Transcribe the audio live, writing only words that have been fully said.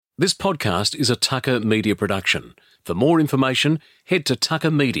This podcast is a Tucker Media production. For more information, head to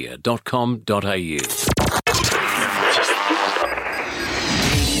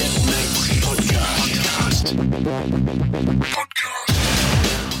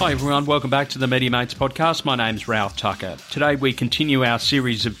Hi everyone, welcome back to the Media Mates podcast. My name's Ralph Tucker. Today we continue our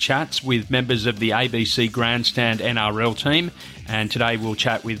series of chats with members of the ABC Grandstand NRL team, and today we'll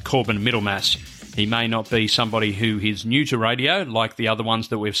chat with Corbin Middlemas. He may not be somebody who is new to radio, like the other ones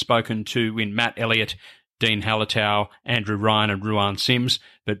that we've spoken to in Matt Elliott, Dean Hallertau, Andrew Ryan and Ruan Sims,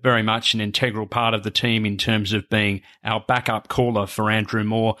 but very much an integral part of the team in terms of being our backup caller for Andrew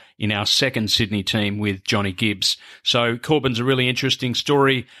Moore in our second Sydney team with Johnny Gibbs. So Corbin's a really interesting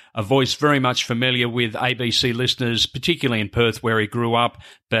story, a voice very much familiar with ABC listeners, particularly in Perth where he grew up,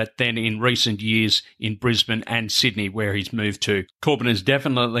 but then in recent years in Brisbane and Sydney where he's moved to. Corbin is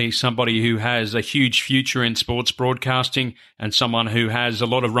definitely somebody who has a huge future in sports broadcasting and someone who has a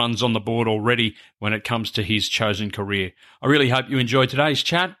lot of runs on the board already when it comes to his chosen career. I really hope you enjoyed today's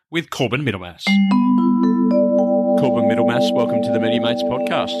chat with Corbin Middlemas. Corbin Middlemas, welcome to the Media Mates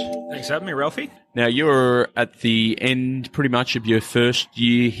podcast. Thanks for having me, Ralphie. Now, you're at the end pretty much of your first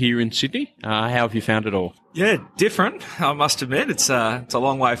year here in Sydney. How have you found it all? Yeah, different, I must admit. It's a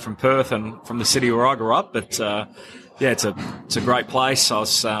long way from Perth and from the city where I grew up, but it's a great place.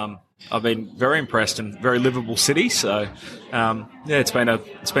 I've been very impressed and very livable city, so it's been a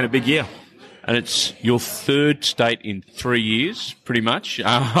big year. And it's your third state in 3 years, pretty much,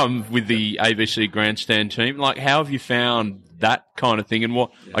 with the ABC Grandstand team. Like, how have you found that kind of thing? And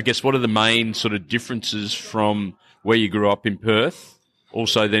what are the main sort of differences from where you grew up in Perth,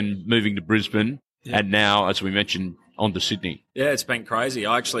 also then moving to Brisbane, and now, as we mentioned, on to Sydney? Yeah, it's been crazy.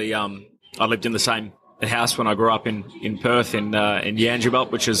 I actually, I lived in the same house when I grew up in Perth in Yangerbelt,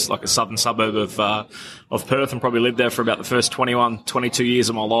 which is like a southern suburb of Perth, and probably lived there for about the first 21, 22 years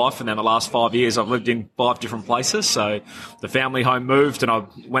of my life. And then the last 5 years I've lived in 5 different places. So the family home moved and I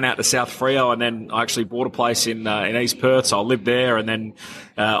went out to South Freo, and then I actually bought a place in East Perth. So I lived there and then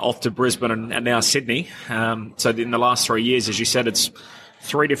off to Brisbane and now Sydney. So in the last 3 years, as you said, it's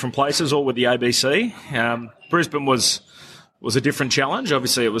 3 different places, all with the ABC. Brisbane was a different challenge.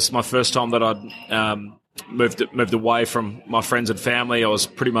 Obviously, it was my first time that I'd moved away from my friends and family. I was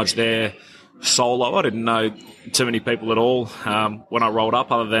pretty much there solo. I didn't know too many people at all when I rolled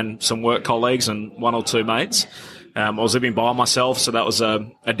up, other than some work colleagues and 1 or 2 mates. I was living by myself, so that was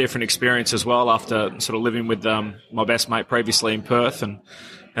a different experience as well after sort of living with my best mate previously in Perth. And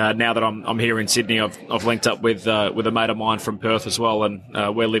now that I'm here in Sydney, I've linked up with a mate of mine from Perth as well, and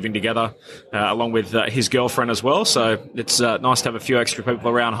we're living together along with his girlfriend as well. So it's nice to have a few extra people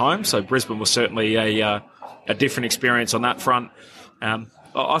around home. So Brisbane was certainly a different experience on that front.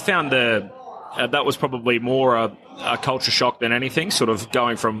 I found that was probably more a culture shock than anything, sort of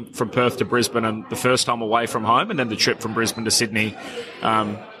going from Perth to Brisbane and the first time away from home, and then the trip from Brisbane to Sydney.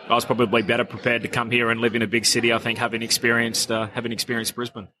 I was probably better prepared to come here and live in a big city, I think, having experienced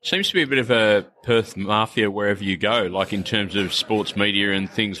Brisbane. Seems to be a bit of a Perth mafia wherever you go, like in terms of sports media and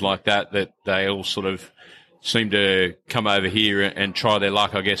things like that they all sort of seem to come over here and try their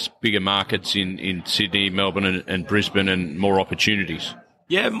luck, I guess, bigger markets in Sydney, Melbourne and Brisbane, and more opportunities.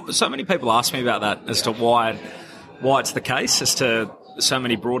 Yeah, so many people ask me about that as to why it's the case, as to so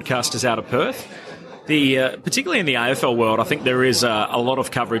many broadcasters out of Perth. Particularly in the AFL world, I think there is a lot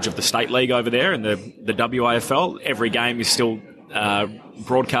of coverage of the state league over there in the WAFL. Every game is still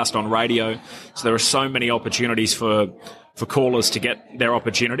broadcast on radio, so there are so many opportunities for callers to get their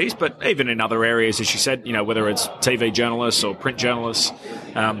opportunities. But even in other areas, as you said, whether it's TV journalists or print journalists,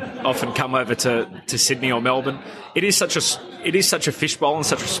 often come over to Sydney or Melbourne. It is such a fishbowl and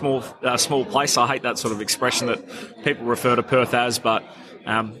such a small place. I hate that sort of expression that people refer to Perth as, but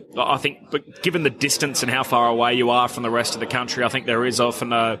I think, but given the distance and how far away you are from the rest of the country, I think there is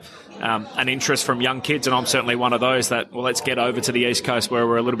often an interest from young kids, and I'm certainly one of those that, well, let's get over to the East Coast where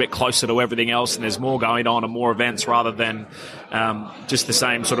we're a little bit closer to everything else and there's more going on and more events rather than just the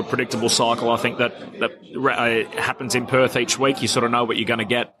same sort of predictable cycle. I think that happens in Perth each week. You sort of know what you're going to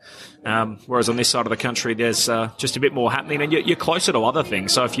get. Whereas on this side of the country, there's just a bit more happening, and you're closer to other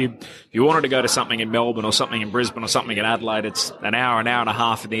things. So if you wanted to go to something in Melbourne or something in Brisbane or something in Adelaide, it's an hour and a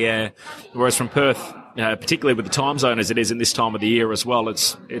half in the air. Whereas from Perth, particularly with the time zone as it is in this time of the year as well,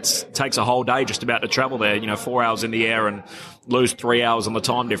 it takes a whole day just about to travel there. 4 hours in the air and lose 3 hours on the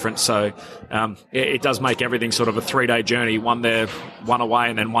time difference. So it does make everything sort of a 3-day journey, one there, one away,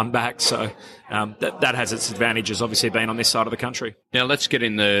 and then one back. So that has its advantages, obviously, being on this side of the country. Now let's get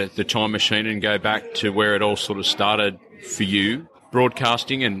in the time machine and go back to where it all sort of started for you,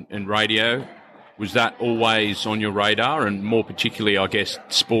 broadcasting and radio Was that always on your radar, and more particularly, I guess,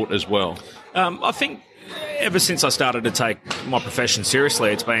 sport as well? I think ever since I started to take my profession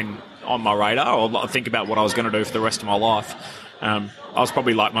seriously, it's been on my radar. I think about what I was going to do for the rest of my life. I was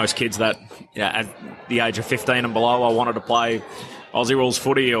probably like most kids that at the age of 15 and below, I wanted to play Aussie rules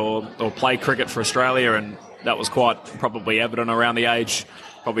footy or play cricket for Australia, and that was quite probably evident around the age,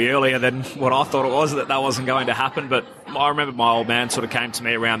 probably earlier than what I thought it was, that wasn't going to happen. But I remember my old man sort of came to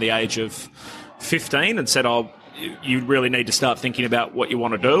me around the age of 15 and said, you really need to start thinking about what you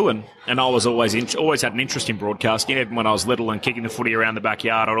want to do. And I was always had an interest in broadcasting. Even when I was little and kicking the footy around the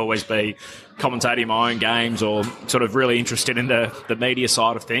backyard, I'd always be commentating my own games or sort of really interested in the media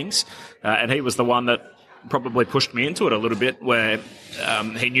side of things. And he was the one that probably pushed me into it a little bit, where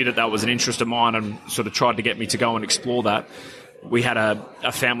he knew that was an interest of mine and sort of tried to get me to go and explore that. We had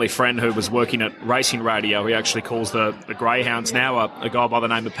a family friend who was working at racing radio. He actually calls the Greyhounds now, a guy by the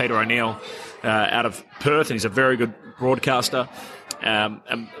name of Peter O'Neill, out of Perth, and he's a very good broadcaster. And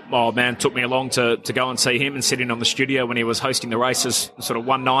my old man took me along to go and see him and sit in on the studio when he was hosting the races, sort of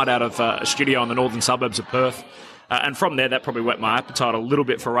one night out of a studio in the northern suburbs of Perth. And from there, that probably whet my appetite a little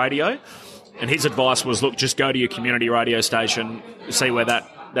bit for radio. And his advice was, look, just go to your community radio station, see where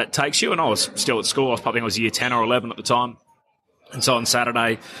that takes you. And I was still at school. I was year 10 or 11 at the time. And so on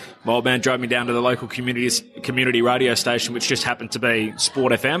Saturday, my old man drove me down to the local community radio station, which just happened to be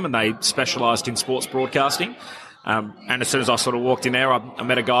Sport FM, and they specialised in sports broadcasting. And as soon as I sort of walked in there, I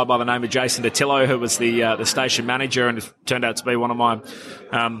met a guy by the name of Jason DeTillo, who was the station manager, and it turned out to be one of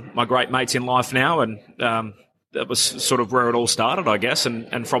my great mates in life now. And that was sort of where it all started, I guess.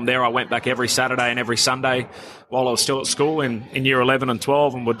 And from there, I went back every Saturday and every Sunday while I was still at school in year 11 and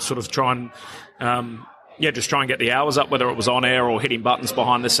 12, and would sort of try and just try and get the hours up, whether it was on air or hitting buttons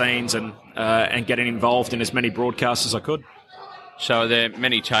behind the scenes, and getting involved in as many broadcasts as I could. So are there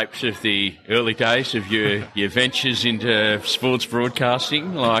many tapes of the early days of your ventures into sports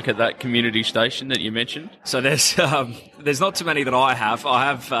broadcasting, like at that community station that you mentioned? So there's not too many that I have.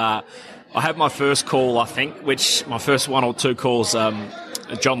 I have my first call, I think, which my first one or two calls,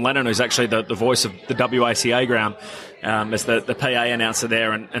 John Lennon, who's actually the voice of the WACA ground, as the PA announcer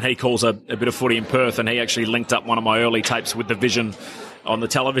there, and he calls a bit of footy in Perth, and he actually linked up one of my early tapes with the Vision on the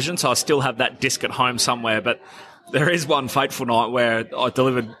television, so I still have that disc at home somewhere. But there is one fateful night where I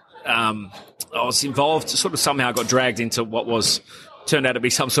delivered, I was involved, sort of somehow got dragged into what turned out to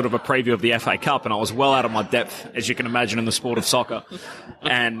be some sort of a preview of the FA Cup, and I was well out of my depth, as you can imagine, in the sport of soccer.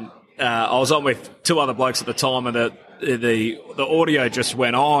 And I was on with two other blokes at the time, and the audio just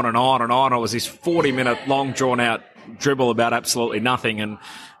went on and on and on. It was this 40-minute long, drawn-out dribble about absolutely nothing, and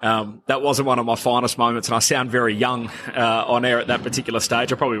that wasn't one of my finest moments, and I sound very young on air at that particular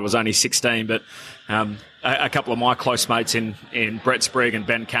stage. I probably was only 16, but a couple of my close mates in Brett Sprigg and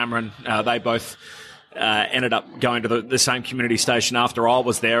Ben Cameron, they both ended up going to the same community station after I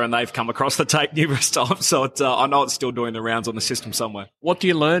was there, and they've come across the tape numerous times, so I know it's still doing the rounds on the system somewhere. What do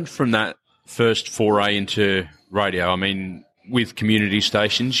you learn from that first foray into radio? I mean, with community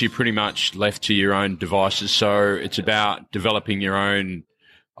stations, you're pretty much left to your own devices, so it's about developing your own,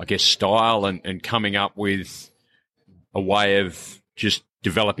 I guess, style and coming up with a way of just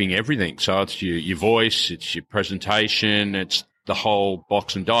developing everything. So it's your voice, it's your presentation, it's the whole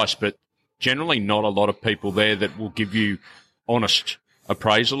box and dice, but generally not a lot of people there that will give you honest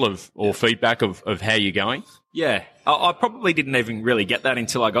appraisal or feedback of how you're going. Yeah, I probably didn't even really get that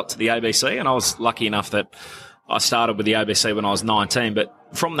until I got to the ABC, and I was lucky enough that I started with the ABC when I was 19, but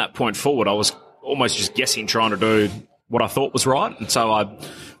from that point forward, I was almost just guessing, trying to do what I thought was right. And so I,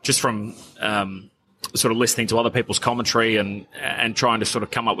 just from sort of listening to other people's commentary and trying to sort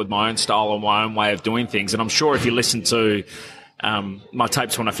of come up with my own style or my own way of doing things. And I'm sure if you listen to my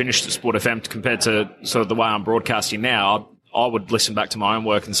tapes when I finished at Sport FM compared to sort of the way I'm broadcasting now, I would listen back to my own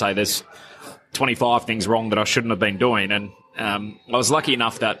work and say there's 25 things wrong that I shouldn't have been doing. And I was lucky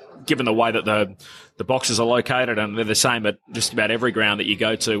enough that, given the way that the boxes are located, and they're the same at just about every ground that you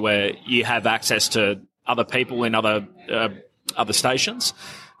go to, where you have access to other people in other stations.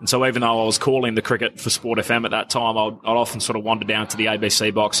 And so even though I was calling the cricket for Sport FM at that time, I'd often sort of wander down to the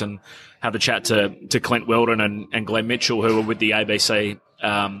ABC box and have a chat to Clint Weldon and Glenn Mitchell, who were with the ABC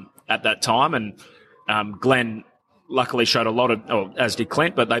at that time. And Glenn luckily showed a lot of, as did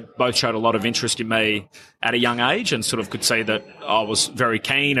Clint, but they both showed a lot of interest in me at a young age, and sort of could see that I was very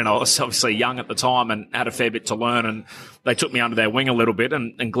keen, and I was obviously young at the time and had a fair bit to learn, and they took me under their wing a little bit,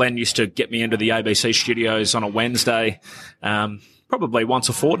 and Glenn used to get me into the ABC studios on a Wednesday, probably once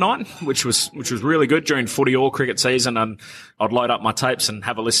a fortnight, which was really good during footy or cricket season, and I'd load up my tapes and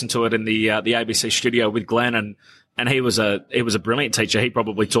have a listen to it in the ABC studio with Glenn, and And he was a brilliant teacher. He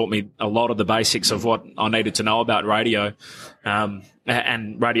probably taught me a lot of the basics of what I needed to know about radio,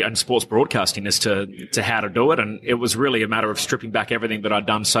 and radio and sports broadcasting as to how to do it. And it was really a matter of stripping back everything that I'd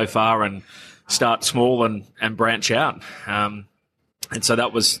done so far and start small and branch out. And so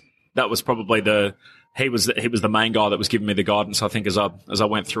that was probably he was the main guy that was giving me the guidance, I think, as I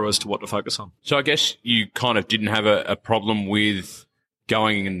went through as to what to focus on. So I guess you kind of didn't have a problem with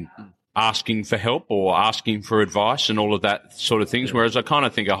going and asking for help or asking for advice and all of that sort of things. Whereas I kind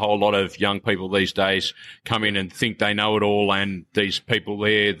of think a whole lot of young people these days come in and think they know it all, and these people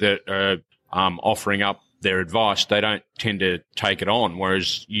there that are offering up their advice, they don't tend to take it on.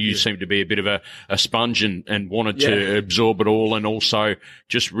 Whereas you seem to be a bit of a sponge and wanted to absorb it all, and also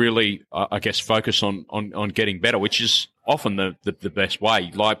just really, I guess, focus on getting better, which is often the best way,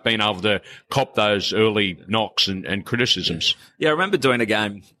 like being able to cop those early knocks and criticisms. Yeah, I remember doing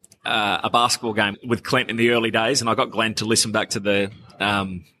a basketball game with Clint in the early days, and I got Glenn to listen back to the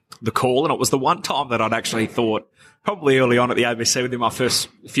call, and it was the one time that I'd actually thought, probably early on at the ABC within my first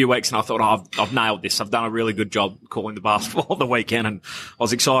few weeks, and I thought, I've nailed this. I've done a really good job calling the basketball on the weekend, and I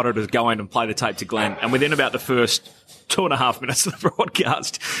was excited to go in and play the tape to Glenn. And within about the first 2.5 minutes of the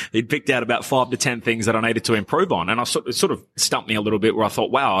broadcast, he'd picked out about 5 to 10 things that I needed to improve on. And it sort of stumped me a little bit, where I thought,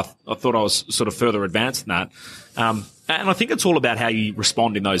 wow, I thought I was sort of further advanced than that. And I think it's all about how you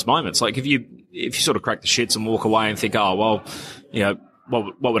respond in those moments. Like if you sort of crack the shits and walk away and think, oh, well, you know,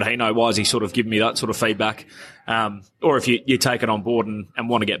 what would he know? Why is he sort of giving me that sort of feedback? Or if you take it on board and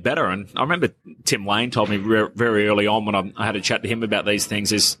want to get better. And I remember Tim Lane told me very early on when I had a chat to him about these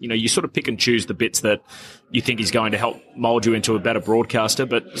things is, you know, you sort of pick and choose the bits that you think is going to help mold you into a better broadcaster,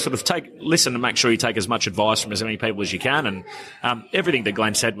 but sort of listen and make sure you take as much advice from as many people as you can. And everything that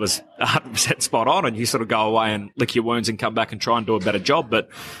Glenn said was 100% spot on, and you sort of go away and lick your wounds and come back and try and do a better job. But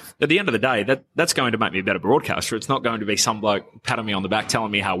at the end of the day, that's going to make me a better broadcaster. It's not going to be some bloke patting me on the back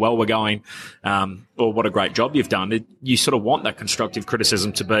telling me how well we're going, or what a great job you've done. You sort of want that constructive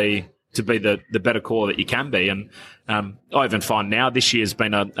criticism to be the better caller that you can be. And I even find now this year's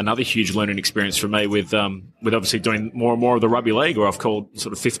been another huge learning experience for me with obviously doing more and more of the rugby league, where I've called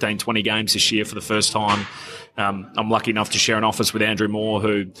sort of 15, 20 games this year for the first time. I'm lucky enough to share an office with Andrew Moore,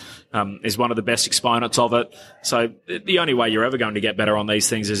 who is one of the best exponents of it. So the only way you're ever going to get better on these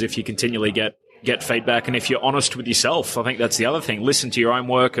things is if you continually get feedback, and if you're honest with yourself. I think that's the other thing. Listen to your own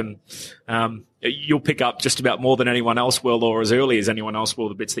work, and you'll pick up just about more than anyone else will, or as early as anyone else will,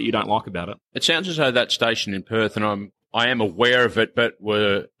 the bits that you don't like about it. It sounds as though that station in Perth, and I am aware of it, but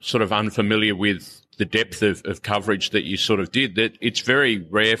were sort of unfamiliar with the depth of coverage that you sort of did, that it's very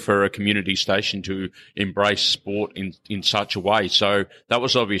rare for a community station to embrace sport in such a way. So that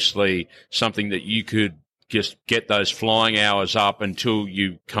was obviously something that you could just get those flying hours up until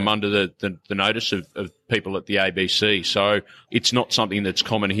you come under the notice of people at the ABC. So it's not something that's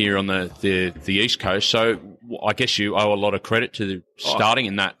common here on the East Coast. So I guess you owe a lot of credit to starting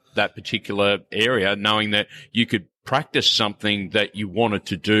in that particular area, knowing that you could practice something that you wanted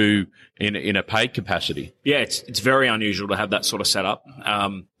to do in a paid capacity. Yeah, it's very unusual to have that sort of setup.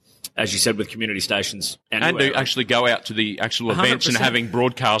 As you said, with community stations. And to actually go out to the actual events 100%. And having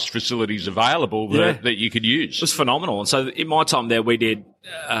broadcast facilities available that you could use. It was phenomenal. And so in my time there, we did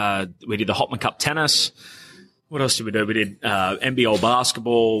the Hopman Cup tennis. What else did we do? We did NBL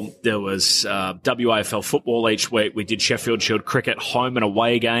basketball. There was WAFL football each week. We did Sheffield Shield cricket home and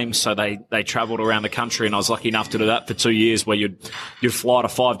away games. So they travelled around the country, and I was lucky enough to do that for 2 years, where you'd fly to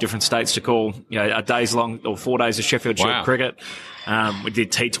 5 different states to call, you know, a day's long or 4 days of Sheffield Shield cricket. We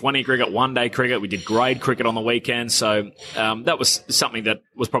did T20 cricket, one-day cricket. We did grade cricket on the weekend. So that was something that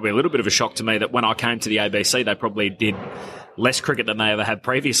was probably a little bit of a shock to me, that when I came to the ABC, they probably did less cricket than they ever had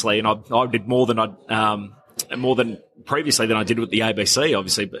previously, and I did more than previously than I did with the ABC,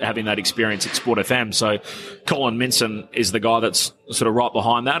 obviously, having that experience at Sport FM. So Colin Minson is the guy that's sort of right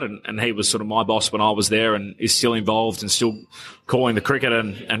behind that, and he was sort of my boss when I was there, and is still involved and still calling the cricket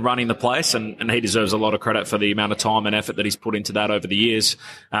and running the place, and he deserves a lot of credit for the amount of time and effort that he's put into that over the years.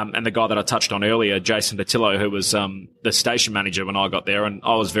 And the guy that I touched on earlier, Jason Patillo, who was the station manager when I got there, and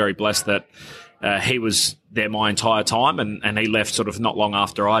I was very blessed that he was there my entire time, and he left sort of not long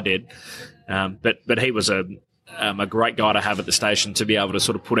after I did. But he was a great guy to have at the station, to be able to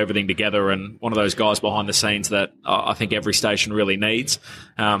sort of put everything together, and one of those guys behind the scenes that I think every station really needs.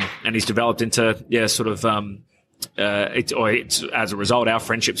 And he's developed into, it's as a result, our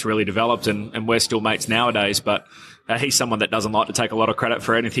friendship's really developed, and we're still mates nowadays. But he's someone that doesn't like to take a lot of credit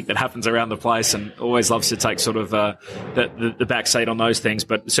for anything that happens around the place, and always loves to take sort of the back seat on those things.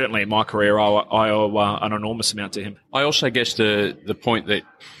 But certainly in my career, I owe an enormous amount to him. I also guess the point that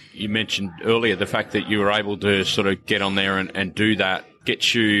you mentioned earlier, the fact that you were able to sort of get on there and do that,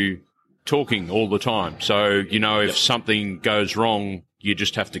 gets you talking all the time. So, if something goes wrong, you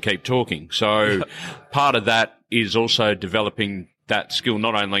just have to keep talking. So part of that is also developing that skill.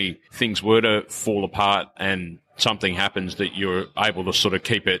 Not only things were to fall apart and something happens, that you're able to sort of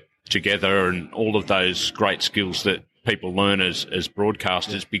keep it together, and all of those great skills that people learn as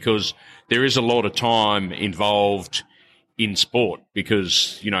broadcasters, because there is a lot of time involved in sport,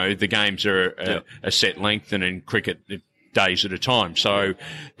 because, the games are a set length, and in cricket, days at a time. So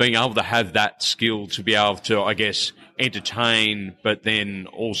being able to have that skill to be able to, I guess, entertain, but then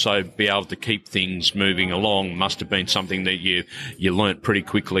also be able to keep things moving along must have been something that you learnt pretty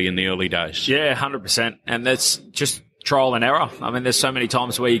quickly in the early days. Yeah, 100%. And that's just trial and error. I mean, there's so many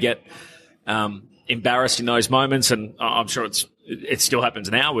times where you get embarrassed in those moments, and I'm sure it still happens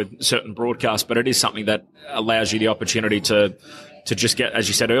now with certain broadcasts, but it is something that allows you the opportunity to just get, as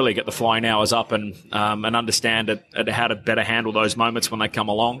you said earlier, get the flying hours up and understand how to better handle those moments when they come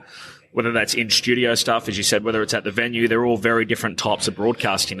along. Whether that's in studio stuff, as you said, whether it's at the venue, they're all very different types of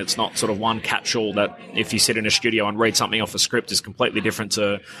broadcasting. It's not sort of one catch-all that if you sit in a studio and read something off a script is completely different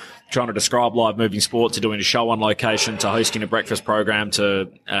to trying to describe live moving sport, to doing a show on location, to hosting a breakfast program, to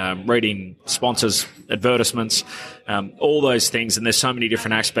reading sponsors' advertisements, all those things. And there's so many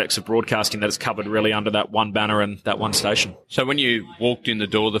different aspects of broadcasting that is covered really under that one banner and that one station. So when you walked in the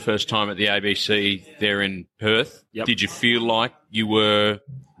door the first time at the ABC there in Perth, Did you feel like you were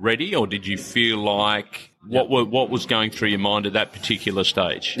ready, or did you feel like what was going through your mind at that particular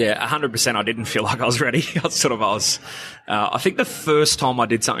stage? Yeah, 100%. I didn't feel like I was ready. I think the first time I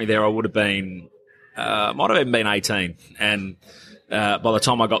did something there, I would have been, might have even been 18. And by the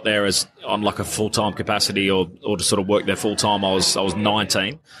time I got there as on like a full-time capacity or to sort of work there full-time, I was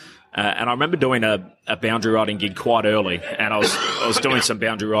 19. And I remember doing a boundary riding gig quite early, and I was doing some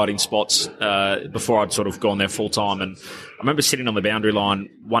boundary riding spots before I'd sort of gone there full time. And I remember sitting on the boundary line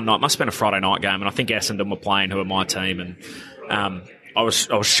one night, must have been a Friday night game, and I think Essendon were playing, who are my team, and I was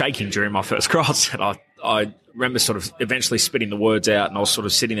shaking during my first cross, and I remember sort of eventually spitting the words out, and I was sort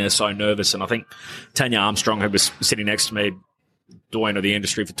of sitting there so nervous. And I think Tanya Armstrong, who was sitting next to me, doyen of the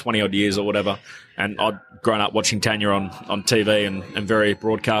industry for 20 odd years or whatever, and I'd grown up watching Tanya on TV and very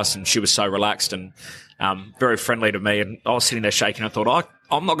broadcast, and she was so relaxed and very friendly to me, and I was sitting there shaking. I thought,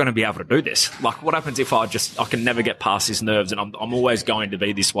 I'm not going to be able to do this. Like, what happens if I can never get past these nerves, and I'm always going to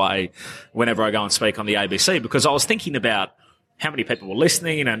be this way whenever I go and speak on the ABC? Because I was thinking about how many people were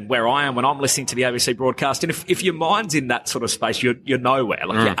listening and where I am when I'm listening to the ABC broadcast, and if your mind's in that sort of space, you're nowhere.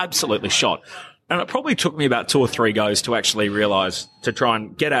 Like, you're absolutely shot. And it probably took me about 2 or 3 goes to actually realise, to try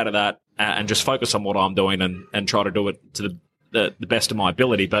and get out of that and just focus on what I'm doing and try to do it to the best of my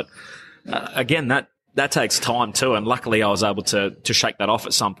ability. But again, that takes time too. And luckily I was able to shake that off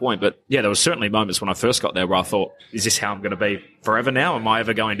at some point. But yeah, there were certainly moments when I first got there where I thought, is this how I'm going to be forever now? Am I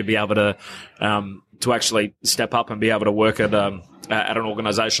ever going to be able to actually step up and be able to work at an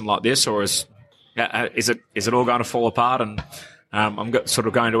organisation like this? Or is it all going to fall apart? And I'm sort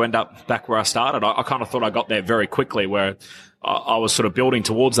of going to end up back where I started. I kind of thought I got there very quickly, where I was sort of building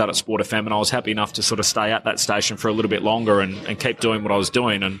towards that at Sport FM, and I was happy enough to sort of stay at that station for a little bit longer and keep doing what I was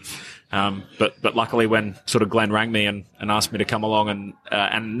doing. And but luckily, when sort of Glenn rang me and asked me to come along, and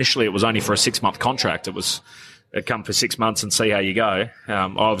initially it was only for a 6-month contract. It'd come for 6 months and see how you go. I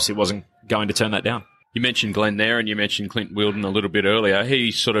obviously wasn't going to turn that down. You mentioned Glenn there, and you mentioned Clint Wheeldon a little bit earlier.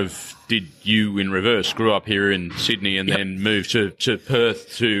 He sort of did you in reverse, grew up here in Sydney and then moved to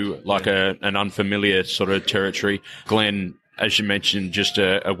Perth, to like an unfamiliar sort of territory. Glenn, as you mentioned, just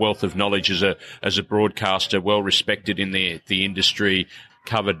a wealth of knowledge as a broadcaster, well respected in the industry,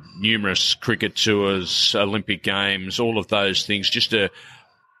 covered numerous cricket tours, Olympic Games, all of those things. Just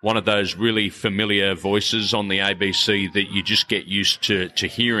one of those really familiar voices on the ABC that you just get used to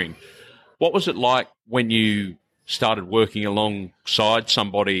hearing. What was it like when you started working alongside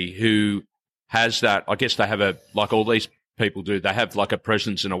somebody who has that? I guess they have like all these people do, they have like a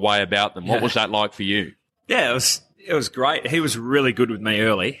presence and a way about them. What was that like for you? Yeah, it was great. He was really good with me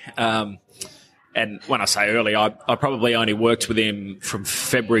early. And when I say early, I probably only worked with him from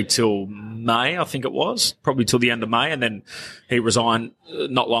February till May, I think it was, probably till the end of May. And then he resigned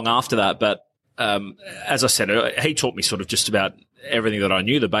not long after that. But as I said, he taught me sort of just about everything that I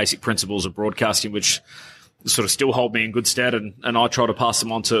knew, the basic principles of broadcasting, which sort of still hold me in good stead. And I try to pass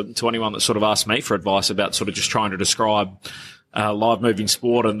them on to anyone that sort of asks me for advice about sort of just trying to describe live moving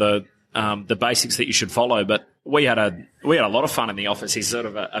sport and the the basics that you should follow. But we had a lot of fun in the office. He's sort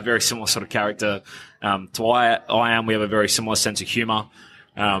of a very similar sort of character to I am. We have a very similar sense of humour.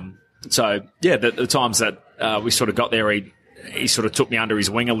 So yeah, the times that we sort of got there, he sort of took me under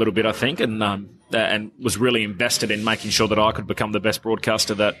his wing a little bit, I think, and was really invested in making sure that I could become the best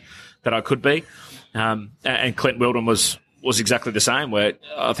broadcaster that I could be. And Clint Wilden was exactly the same, where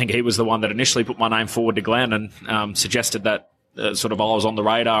I think he was the one that initially put my name forward to Glenn and suggested that sort of I was on the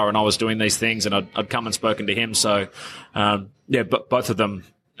radar and I was doing these things, and I'd come and spoken to him. So but both of them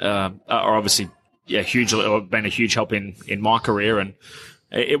are obviously hugely, or been a huge help in my career. And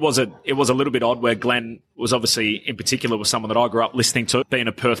it was a little bit odd, where Glenn was obviously in particular was someone that I grew up listening to, being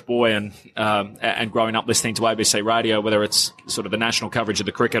a Perth boy and growing up listening to ABC Radio, whether it's sort of the national coverage of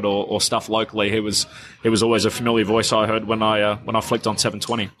the cricket or stuff locally. He was always a familiar voice I heard when I flicked on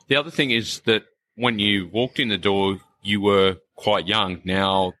 720. The other thing is that when you walked in the door, you were quite young.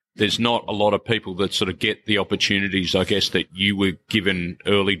 Now, there's not a lot of people that sort of get the opportunities, I guess, that you were given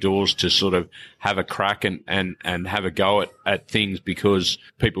early doors to sort of have a crack and have a go at things, because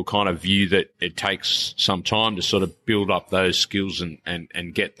people kind of view that it takes some time to sort of build up those skills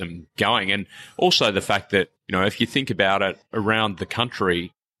and get them going. And also the fact that, if you think about it, around the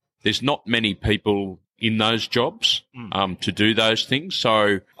country, there's not many people in those jobs to do those things.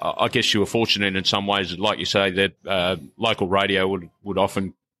 So I guess you were fortunate in some ways, like you say, that local radio would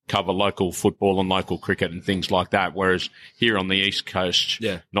often cover local football and local cricket and things like that, whereas here on the East Coast,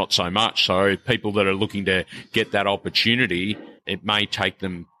 not so much. So people that are looking to get that opportunity, it may take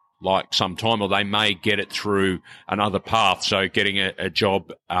them like some time, or they may get it through another path. So getting a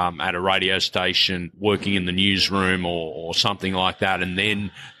job at a radio station, working in the newsroom or something like that, and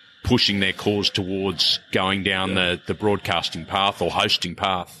then pushing their cause towards going down the broadcasting path or hosting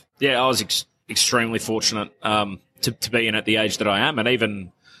path. Yeah, I was extremely fortunate to be in at the age that I am, and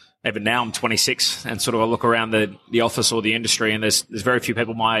even now I'm 26, and sort of I look around the office or the industry, and there's very few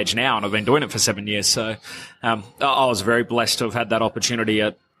people my age now, and I've been doing it for 7 years. So I was very blessed to have had that opportunity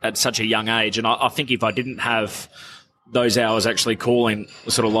at such a young age. And I think if I didn't have those hours actually calling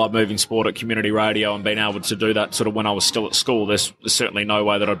sort of live moving sport at community radio and being able to do that sort of when I was still at school, there's certainly no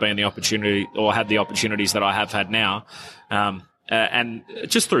way that I'd be in the opportunity or had the opportunities that I have had now. And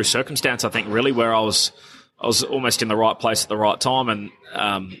just through circumstance, I think really where I was almost in the right place at the right time.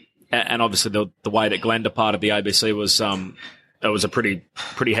 And obviously the way that Glenn departed the ABC was, it was a pretty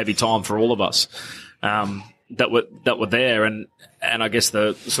heavy time for all of us, that were there. And I guess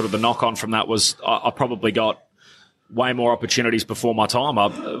the sort of the knock on from that was I probably got way more opportunities before my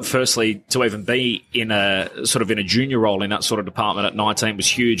time. Firstly, to even be in a junior role in that sort of department at 19 was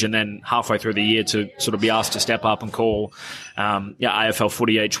huge. And then halfway through the year to sort of be asked to step up and call, AFL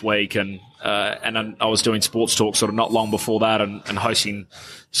footy each week. And I was doing sports talk sort of not long before that and hosting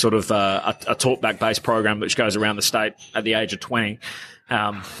sort of a talkback based program which goes around the state at the age of 20.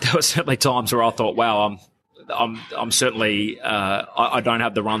 There were certainly times where I thought, wow, I'm certainly, I don't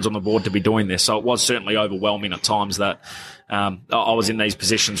have the runs on the board to be doing this. So it was certainly overwhelming at times that I was in these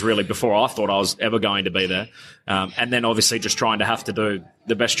positions really before I thought I was ever going to be there. And then obviously just trying to have to do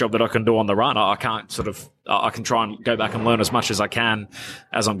the best job that I can do on the run. I can try and go back and learn as much as I can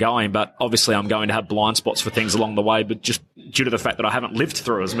as I'm going, but obviously I'm going to have blind spots for things along the way, but just due to the fact that I haven't lived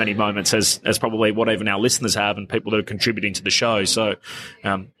through as many moments as probably what even our listeners have and people that are contributing to the show. So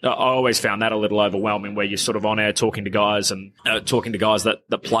I always found that a little overwhelming, where you're sort of on air talking to guys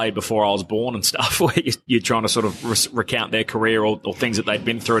that played before I was born and stuff, where you're trying to sort of recount their career or things that they've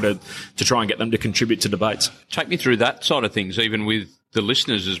been through to try and get them to contribute to debates. Take me through that side of things, even with the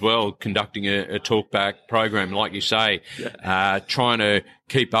listeners as well, conducting a talkback program, like you say, trying to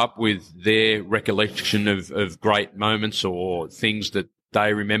keep up with their recollection of great moments or things that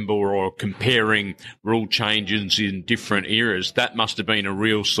they remember, or comparing rule changes in different eras. That must have been a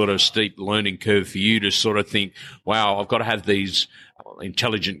real sort of steep learning curve for you to sort of think, wow, I've got to have these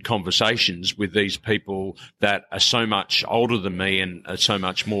intelligent conversations with these people that are so much older than me and are so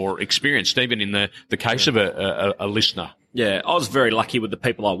much more experienced, even in the case of a listener. Yeah, I was very lucky with the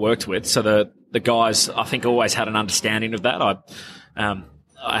people I worked with. So the guys, I think, always had an understanding of that.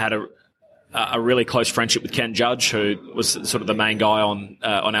 I had a really close friendship with Ken Judge, who was sort of the main guy on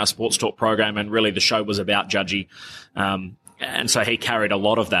our sports talk program, and really the show was about Judgy. And so he carried a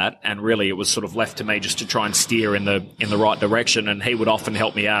lot of that, and really it was sort of left to me just to try and steer in the right direction. And he would often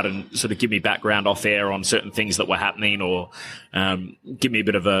help me out and sort of give me background off air on certain things that were happening, or give me a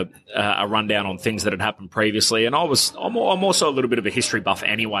bit of a rundown on things that had happened previously. And I'm also a little bit of a history buff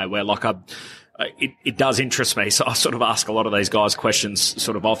anyway, where like it does interest me. So I sort of ask a lot of these guys questions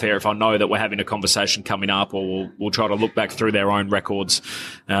sort of off air if I know that we're having a conversation coming up, or we'll try to look back through their own records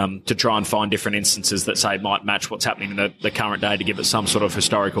to try and find different instances that, say, might match what's happening in the current day to give it some sort of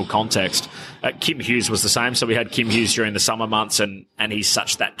historical context. Kim Hughes was the same. So we had Kim Hughes during the summer months, and he's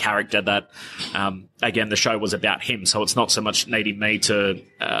such that character that, again, the show was about him. So it's not so much needing me to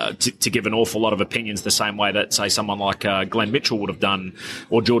give an awful lot of opinions the same way that, say, someone like Glenn Mitchell would have done,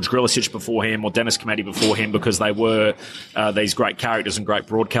 or George Grillisich before him, or Dennis Cometti before him, because they were these great characters and great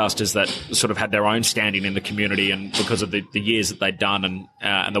broadcasters that sort of had their own standing in the community, and because of the years that they'd done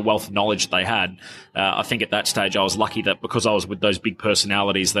and the wealth of knowledge they had, I think at that stage I was lucky that because I was with those big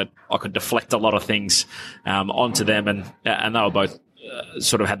personalities that I could deflect a lot of things onto them, and they were both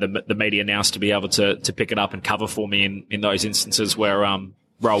sort of had the media nous to be able to pick it up and cover for me in those instances where I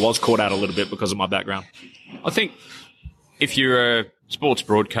was caught out a little bit because of my background. I think if you're a sports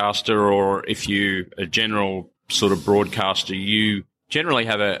broadcaster, or if you're a general sort of broadcaster, you generally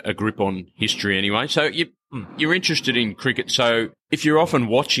have a grip on history anyway. So you're interested in cricket. So if you're often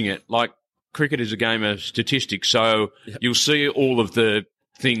watching it, like, cricket is a game of statistics. So you'll see all of the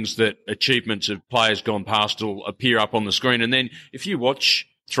things that achievements of players gone past will appear up on the screen. And then if you watch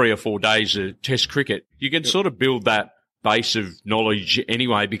 3 or 4 days of Test cricket, you can sort of build that base of knowledge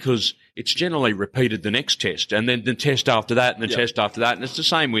anyway, because it's generally repeated the next test, and then the test after that, and the test after that. And it's the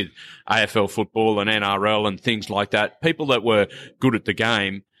same with AFL football and NRL and things like that. People that were good at the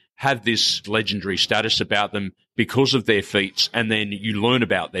game have this legendary status about them because of their feats, and then you learn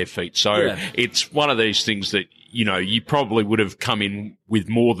about their feats. So it's one of these things that, you know, you probably would have come in with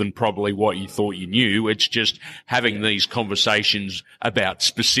more than probably what you thought you knew. It's just having these conversations about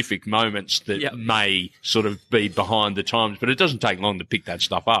specific moments that may sort of be behind the times, but it doesn't take long to pick that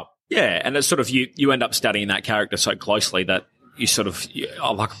stuff up. Yeah, and it's sort of you end up studying that character so closely that you sort of,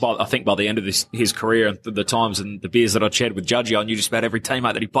 I think by the end of his career and the times and the beers that I shared with Judgy, I knew just about every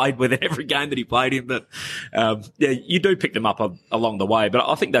teammate that he played with and every game that he played in. But you do pick them up along the way. But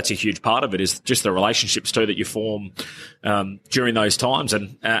I think that's a huge part of it, is just the relationships too that you form during those times.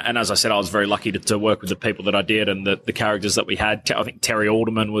 And as I said, I was very lucky to work with the people that I did and the characters that we had. I think Terry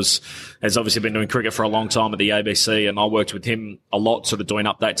Alderman has obviously been doing cricket for a long time at the ABC, and I worked with him a lot, sort of doing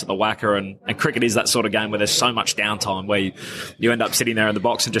updates at the Wacker. And cricket is that sort of game where there's so much downtime where you end up sitting there in the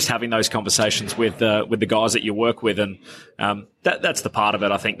box and just having those conversations with the guys that you work with. And that's the part of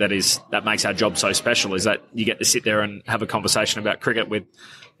it, I think, that makes our job so special, is that you get to sit there and have a conversation about cricket with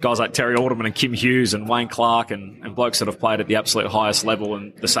guys like Terry Alderman and Kim Hughes and Wayne Clark and blokes that have played at the absolute highest level,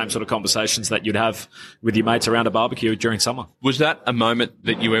 and the same sort of conversations that you'd have with your mates around a barbecue during summer. Was that a moment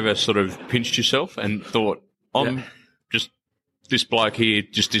that you ever sort of pinched yourself and thought, just this bloke here,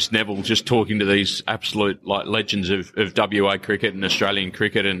 just this Neville, just talking to these absolute like legends of WA cricket and Australian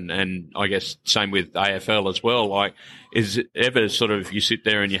cricket, and I guess same with AFL as well? Like, is it ever sort of you sit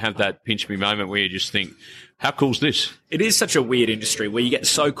there and you have that pinch me moment where you just think, how cool's this? It is such a weird industry where you get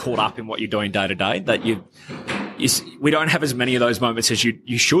so caught up in what you're doing day to day that we don't have as many of those moments as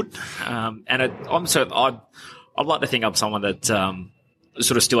you should. I'd like to think I'm someone that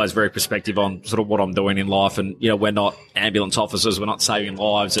sort of still has very perspective on sort of what I'm doing in life. And, you know, we're not ambulance officers. We're not saving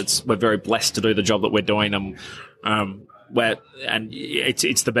lives. We're very blessed to do the job that we're doing. And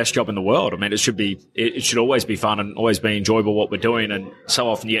it's the best job in the world. I mean, it should always be fun and always be enjoyable what we're doing. And so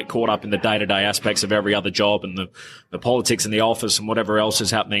often you get caught up in the day-to-day aspects of every other job and the politics in the office and whatever else is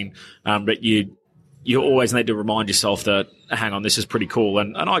happening. But you always need to remind yourself that, hang on, this is pretty cool.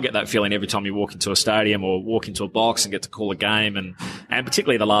 And I get that feeling every time you walk into a stadium or walk into a box and get to call a game. And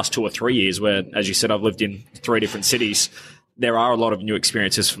particularly the last 2 or 3 years where, as you said, I've lived in 3 different cities, there are a lot of new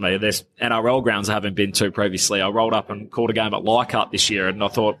experiences for me. There's NRL grounds I haven't been to previously. I rolled up and called a game at Leichhardt this year, and I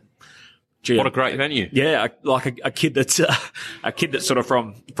thought, gee, what a great venue. Yeah, like a kid that's sort of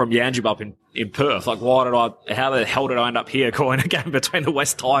from Yangebup in Perth. Like, how the hell did I end up here calling a game between the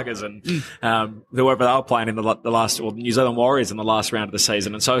West Tigers and whoever they were playing in the last, or New Zealand Warriors in the last round of the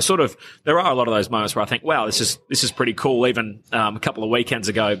season? And so sort of there are a lot of those moments where I think, wow, this is pretty cool. Even a couple of weekends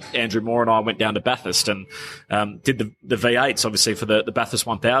ago, Andrew Moore and I went down to Bathurst and did the V8s, obviously, for the Bathurst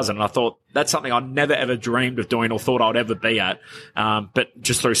 1000. And I thought that's something I never ever dreamed of doing or thought I'd ever be at. But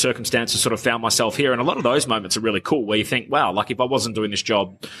just through circumstances, sort of found myself here. And a lot of those moments are really cool where you think, wow, like if I wasn't doing this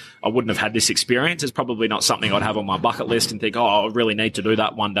job, I wouldn't have had this experience. It's probably not something I'd have on my bucket list and think, oh, I really need to do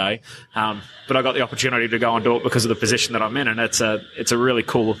that one day. But I got the opportunity to go and do it because of the position that I'm in. And it's a really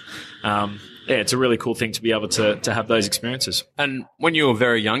cool, it's a really cool thing to be able to have those experiences. And when you were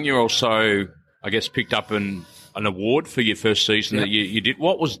very young, you also, I guess, picked up an award for your first season that you did.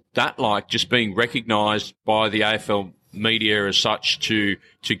 What was that like, just being recognised by the AFL media as such to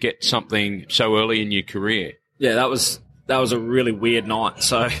get something so early in your career? Yeah, that was a really weird night.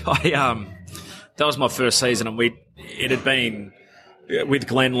 So that was my first season, and it had been, with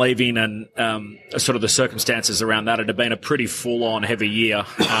Glenn leaving and sort of the circumstances around that, it had been a pretty full-on heavy year.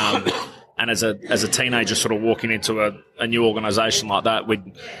 And as a teenager, sort of walking into a new organisation like that, we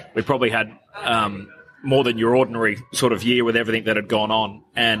probably had more than your ordinary sort of year with everything that had gone on.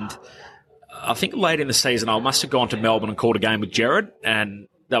 And I think late in the season, I must have gone to Melbourne and called a game with Jared, and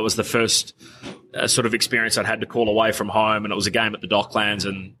that was the first sort of experience I'd had to call away from home, and it was a game at the Docklands,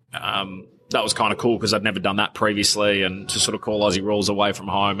 and that was kind of cool because I'd never done that previously, and to sort of call Aussie rules away from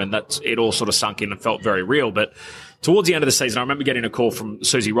home, and it all sort of sunk in and felt very real. But towards the end of the season, I remember getting a call from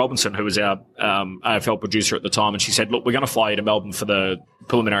Susie Robinson, who was our AFL producer at the time, and she said, look, we're going to fly you to Melbourne for the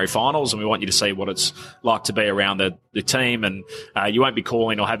preliminary finals, and we want you to see what it's like to be around the team, and you won't be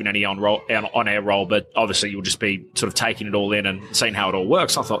calling or having any on-air role, but obviously you'll just be sort of taking it all in and seeing how it all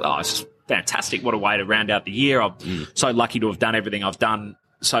works. I thought, it's just fantastic. What a way to round out the year. I'm so lucky to have done everything I've done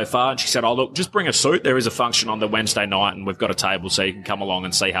so far. And she said, look, just bring a suit. There is a function on the Wednesday night, and we've got a table so you can come along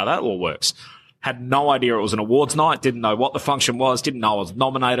and see how that all works. Had no idea it was an awards night, didn't know what the function was, didn't know I was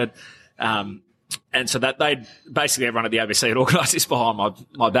nominated. And so that basically everyone at the ABC had organised this behind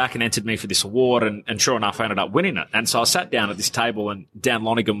my back and entered me for this award. And sure enough, I ended up winning it. And so I sat down at this table, and Dan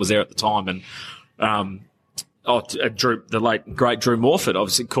Lonigan was there at the time. And, Drew, the late great Drew Morford,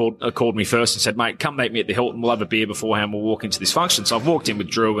 obviously called me first and said, mate, come meet me at the Hilton. We'll have a beer beforehand. We'll walk into this function. So I've walked in with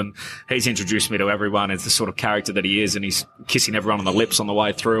Drew, and he's introduced me to everyone as the sort of character that he is, and he's kissing everyone on the lips on the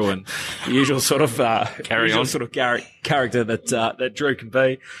way through, and the usual sort of sort of character that Drew can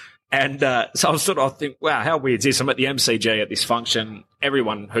be. And so I think, wow, how weird is this? I'm at the MCG at this function.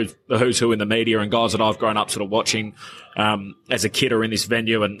 Everyone who's who in the media and guys that I've grown up sort of watching as a kid are in this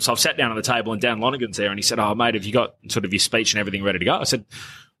venue. And so I've sat down on the table, and Dan Lonigan's there, and he said, mate, have you got sort of your speech and everything ready to go? I said,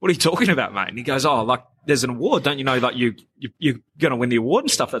 what are you talking about, mate? And he goes, like, there's an award. Don't you know, like, you're going to win the award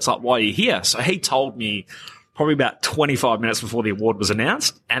and stuff? That's like why you're here. So he told me probably about 25 minutes before the award was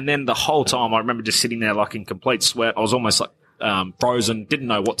announced. And then the whole time I remember just sitting there like in complete sweat. I was almost like frozen, didn't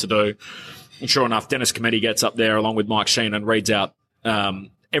know what to do. And sure enough, Dennis Cometti gets up there along with Mike Sheen and reads out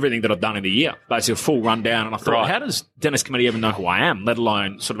everything that I've done in the year, basically a full rundown. And I thought, how does Dennis Cometti even know who I am, let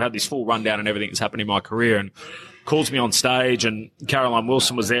alone sort of have this full rundown and everything that's happened in my career? And calls me on stage, and Caroline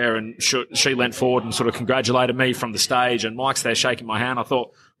Wilson was there, and she leant forward and sort of congratulated me from the stage, and Mike's there shaking my hand. I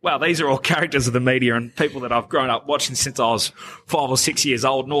thought, wow, these are all characters of the media and people that I've grown up watching since I was 5 or 6 years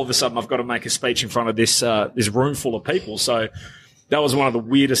old, and all of a sudden I've got to make a speech in front of this room full of people. So that was one of the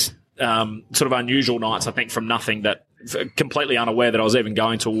weirdest sort of unusual nights, I think, from nothing, that completely unaware that I was even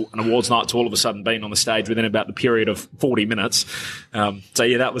going to an awards night, to all of a sudden being on the stage within about the period of 40 minutes. So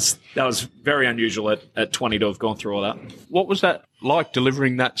yeah, that was very unusual at 20 to have gone through all that. What was that like,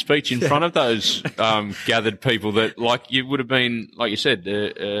 delivering that speech in front of those gathered people that, like, you would have been, like you said,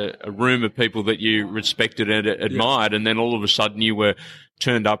 a room of people that you respected and admired, and then all of a sudden you were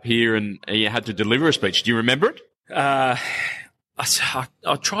turned up here and you had to deliver a speech? Do you remember it? I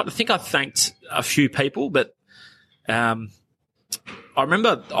tried to think. I thanked a few people, but I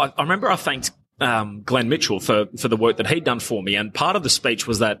remember I thanked Glenn Mitchell for the work that he'd done for me, and part of the speech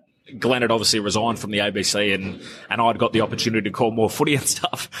was that Glenn had obviously resigned from the ABC, and I'd got the opportunity to call more footy and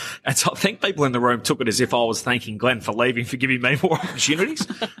stuff. And so I think people in the room took it as if I was thanking Glenn for leaving, for giving me more opportunities.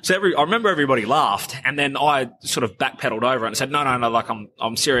 So I remember everybody laughed, and then I sort of backpedaled over it and said, no, like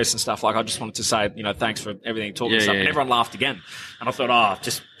I'm serious and stuff. Like, I just wanted to say, thanks for everything you talked and stuff. And everyone laughed again. And I thought,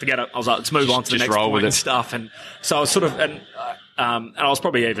 just forget it. I was like, let's move on to the next point and stuff. And so I was sort of, and I was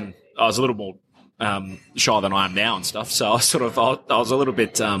probably I was a little more shy than I am now and stuff. So I was a little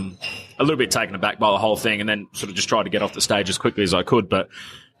bit taken aback by the whole thing, and then sort of just tried to get off the stage as quickly as I could. But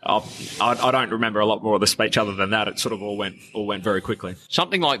I don't remember a lot more of the speech other than that. It sort of all went very quickly.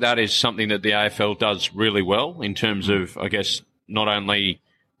 Something like that is something that the AFL does really well in terms of, I guess, not only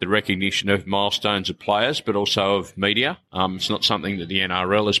the recognition of milestones of players, but also of media. It's not something that the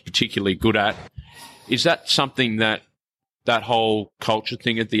NRL is particularly good at. Is that something that whole culture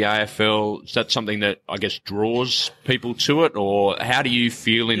thing at the AFL, is that something that, I guess, draws people to it, or how do you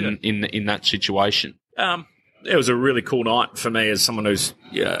feel in that situation? It was a really cool night for me as someone who's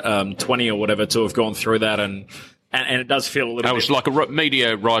 20 or whatever to have gone through that, and it does feel a little bit... It was like a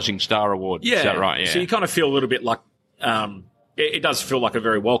media rising star award, is that right? Yeah. So you kind of feel a little bit like... it does feel like a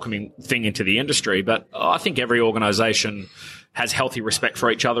very welcoming thing into the industry, but I think every organisation has healthy respect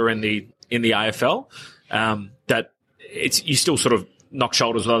for each other in the AFL, that you still sort of knock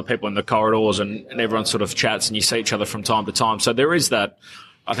shoulders with other people in the corridors, and everyone sort of chats and you see each other from time to time. So there is that,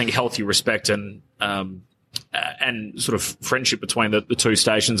 I think, healthy respect and and sort of friendship between the two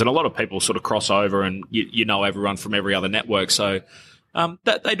stations. And a lot of people sort of cross over, and you know everyone from every other network. So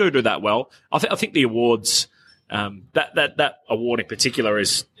that they do that well. I think the awards, that award in particular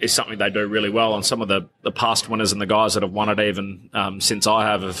is something they do really well. And some of the past winners and the guys that have won it even since I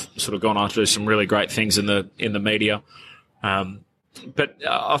have sort of gone on to do some really great things in the media. But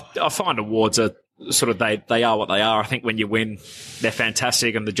I find awards are sort of they are what they are. I think when you win, they're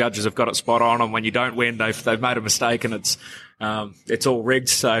fantastic, and the judges have got it spot on. And when you don't win, they've made a mistake, and it's all rigged.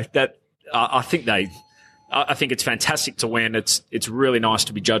 So that I think it's fantastic to win. It's really nice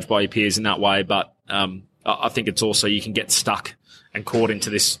to be judged by your peers in that way. But I think it's also you can get stuck and caught into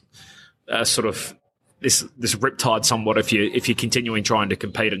this sort of this riptide somewhat if you're continuing trying to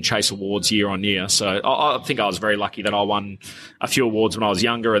compete and chase awards year on year. So I think I was very lucky that I won a few awards when I was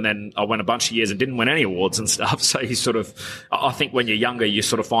younger, and then I went a bunch of years and didn't win any awards and stuff. So I think when you're younger, you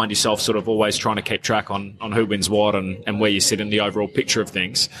sort of find yourself sort of always trying to keep track on who wins what and where you sit in the overall picture of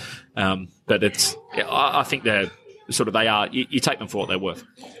things. But I think you take them for what they're worth.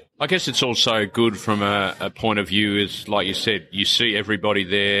 I guess it's also good from a point of view is, like you said, you see everybody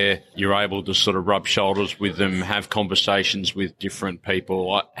there, you're able to sort of rub shoulders with them, have conversations with different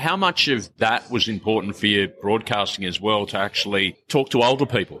people. How much of that was important for your broadcasting as well, to actually talk to older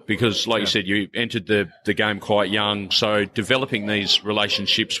people? Because, like you said, you entered the game quite young, so developing these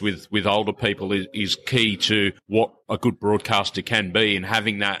relationships with older people is key to what a good broadcaster can be, and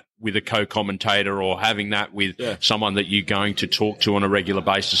having that with a co-commentator or having that with someone that you're going to talk to on a regular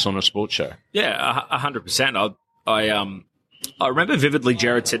basis on a sports show. Yeah, 100%. I remember vividly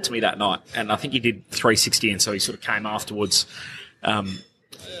Jared said to me that night, and I think he did 360, and so he sort of came afterwards.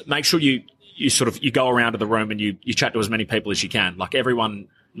 Make sure you go around to the room and you chat to as many people as you can. Like, everyone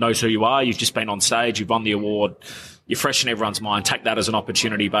knows who you are. You've just been on stage. You've won the award. You're fresh in everyone's mind. Take that as an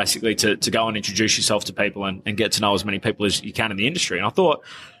opportunity, basically, to go and introduce yourself to people and get to know as many people as you can in the industry. And I thought,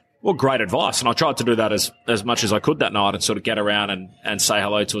 well, great advice. And I tried to do that as much as I could that night, and sort of get around and say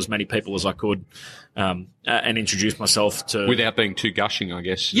hello to as many people as I could, and introduce myself to... Without being too gushing, I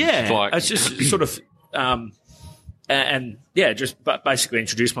guess. Yeah. It's just sort of... just basically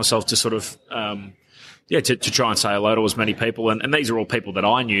introduce myself to sort of... to try and say hello to as many people. And these are all people that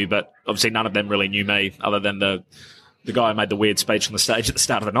I knew, but obviously none of them really knew me, other than the guy who made the weird speech on the stage at the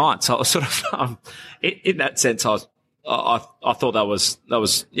start of the night. So I was sort of... in that sense, I thought that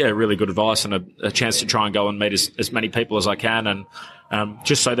was really good advice, and a chance to try and go and meet as many people as I can, and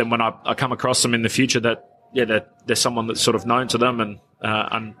just so then when I come across them in the future that there's someone that's sort of known to them, and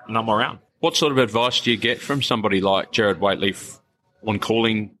I'm around. What sort of advice do you get from somebody like Jared Waitley on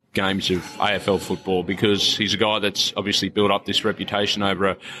calling games of AFL football? Because he's a guy that's obviously built up this reputation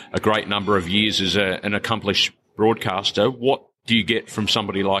over a great number of years as an accomplished broadcaster. What do you get from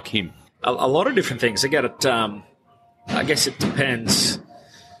somebody like him? A lot of different things. I get it. I guess it depends.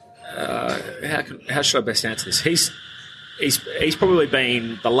 How should I best answer this? He's probably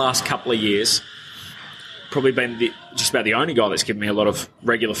been, the last couple of years, just about the only guy that's given me a lot of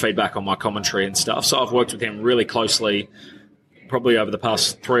regular feedback on my commentary and stuff. So I've worked with him really closely, probably over the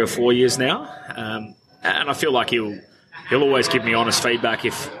past 3 or 4 years now, and I feel like he'll always give me honest feedback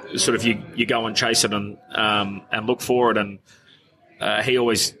if sort of you go and chase it and look for it, and he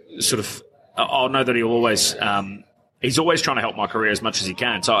always sort of, I'll know that he'll always. He's always trying to help my career as much as he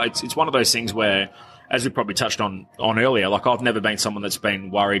can. So it's one of those things where, as we probably touched on earlier, like, I've never been someone that's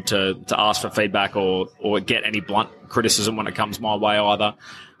been worried to ask for feedback or get any blunt criticism when it comes my way either.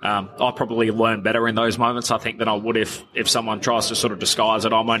 I probably learn better in those moments, I think, than I would if someone tries to sort of disguise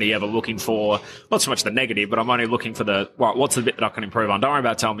it. I'm only ever looking for, not so much the negative, but I'm only looking for what's the bit that I can improve on. Don't worry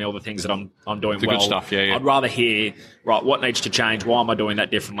about telling me all the things that I'm doing the well. Good stuff, yeah. I'd rather hear, right, what needs to change? Why am I doing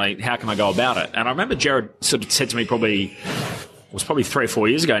that differently? How can I go about it? And I remember Jared sort of said to me probably 3 or 4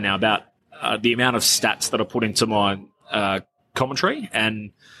 years ago now about the amount of stats that I put into my commentary,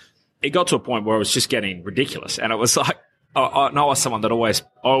 and it got to a point where it was just getting ridiculous. And it was like, I know I was someone that I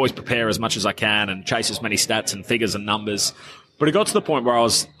always prepare as much as I can and chase as many stats and figures and numbers. But it got to the point where I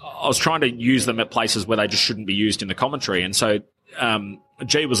was trying to use them at places where they just shouldn't be used in the commentary. And so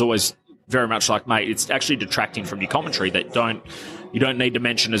G was always very much like, mate, it's actually detracting from your commentary that you don't need to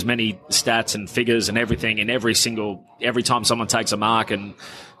mention as many stats and figures and everything in every time someone takes a mark and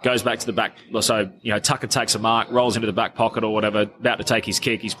goes back to the back. So, Tucker takes a mark, rolls into the back pocket or whatever, about to take his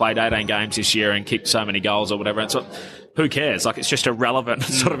kick. He's played 18 games this year and kicked so many goals or whatever. And so, who cares? Like, it's just irrelevant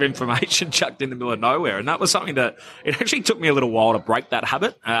sort of information chucked in the middle of nowhere. And that was something that it actually took me a little while to break that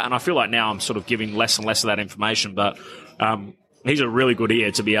habit. And I feel like now I'm sort of giving less and less of that information. But he's a really good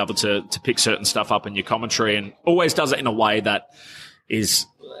ear to be able to pick certain stuff up in your commentary, and always does it in a way that is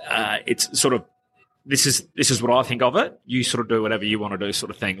it's sort of this is what I think of it. You sort of do whatever you want to do, sort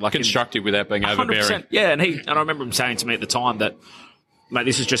of thing. Like constructive without being overbearing. Yeah, and I remember him saying to me at the time that, mate,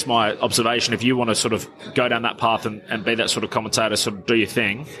 this is just my observation. If you want to sort of go down that path and be that sort of commentator, sort of do your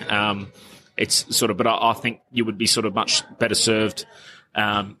thing, it's sort of. But I think you would be sort of much better served,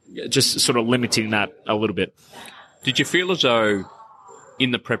 just sort of limiting that a little bit. Did you feel as though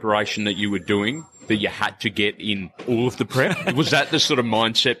in the preparation that you were doing that you had to get in all of the prep? Was that the sort of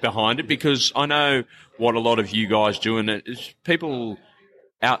mindset behind it? Because I know what a lot of you guys do, and it's people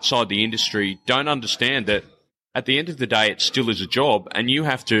outside the industry don't understand that at the end of the day, it still is a job, and you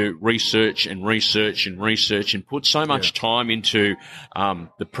have to research and put so much time into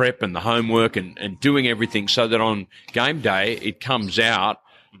the prep and the homework and doing everything so that on game day it comes out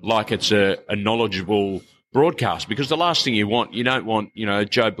like it's a knowledgeable broadcast. Because the last thing you don't want,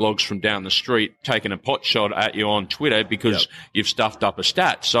 Joe Blogs from down the street taking a pot shot at you on Twitter because you've stuffed up a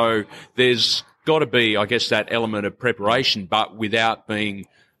stat. So there's got to be, I guess, that element of preparation, but without being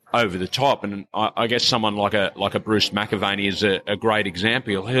over the top. And I guess someone like a Bruce McAvaney is a great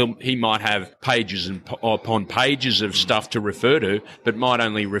example. He might have pages upon pages of stuff to refer to, but might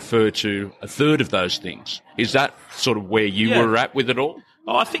only refer to a third of those things. Is that sort of where you were at with it all?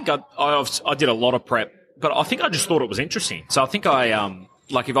 Oh, I think I did a lot of prep, but I think I just thought it was interesting. So I think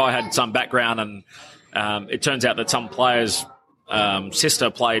if I had some background and it turns out that some players' sister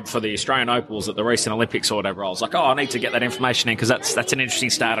played for the Australian Opals at the recent Olympics or whatever, I was like, I need to get that information in because that's an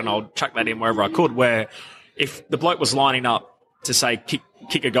interesting stat, and I'll chuck that in wherever I could. Where if the bloke was lining up to say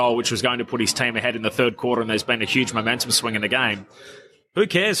kick a goal, which was going to put his team ahead in the third quarter, and there's been a huge momentum swing in the game, who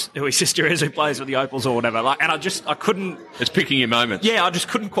cares who his sister is, who plays with the Opals or whatever? And I couldn't. It's picking your moments. Yeah, I just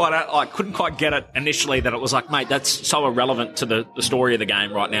couldn't quite get it initially that it was like, mate, that's so irrelevant to the story of the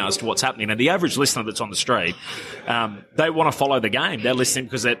game right now as to what's happening. And the average listener that's on the street, they want to follow the game. They're listening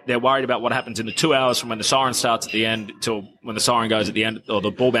because they're worried about what happens in the 2 hours from when the siren starts at the end till when the siren goes at the end, or the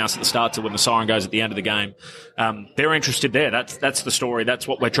ball bounce at the start to when the siren goes at the end of the game. They're interested there. That's the story. That's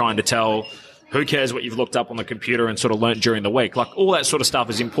what we're trying to tell. Who cares what you've looked up on the computer and sort of learnt during the week? Like, all that sort of stuff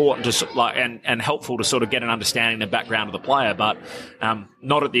is important to and helpful to sort of get an understanding and background of the player, but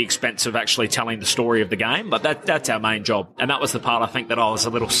not at the expense of actually telling the story of the game. But that's our main job, and that was the part I think that I was a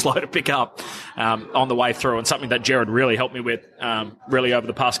little slow to pick up on the way through, and something that Jared really helped me with really over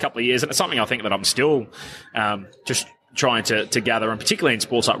the past couple of years, and it's something I think that I'm still just trying to gather, and particularly in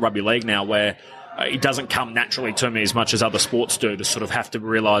sports like rugby league now, where it doesn't come naturally to me as much as other sports do, to sort of have to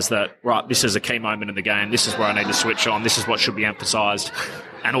realise that, right, this is a key moment in the game, this is where I need to switch on, this is what should be emphasised,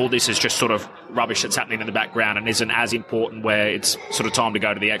 and all this is just sort of rubbish that's happening in the background and isn't as important, where it's sort of time to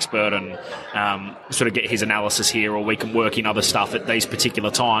go to the expert and sort of get his analysis here, or we can work in other stuff at these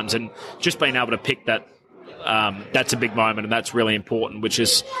particular times. And just being able to pick that, that's a big moment, and that's really important, which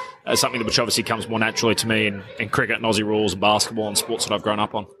is something which obviously comes more naturally to me in cricket and Aussie rules and basketball and sports that I've grown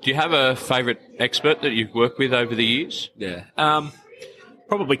up on. Do you have a favourite expert that you've worked with over the years? Yeah.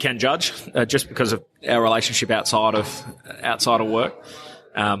 Probably Ken Judge, just because of our relationship outside of work.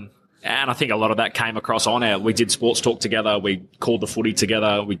 And I think a lot of that came across on air. We did sports talk together. We called the footy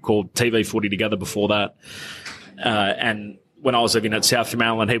together. We called TV footy together before that. And when I was living at South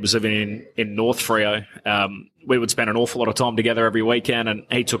Fremantle and he was living in North Freo, we would spend an awful lot of time together every weekend, and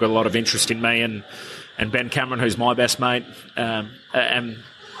he took a lot of interest in me and Ben Cameron, who's my best mate. And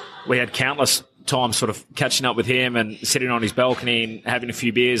we had countless times sort of catching up with him and sitting on his balcony and having a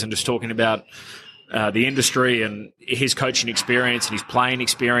few beers and just talking about the industry and his coaching experience and his playing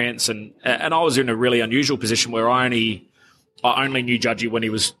experience. And I was in a really unusual position where I only knew Judgy when he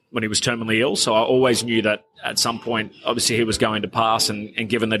was terminally ill, so I always knew that at some point, obviously, he was going to pass. And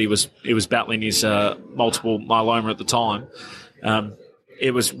given that he was battling his multiple myeloma at the time,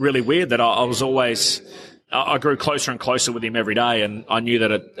 it was really weird that I grew closer and closer with him every day, and I knew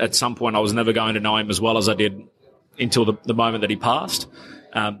that at some point I was never going to know him as well as I did until the moment that he passed.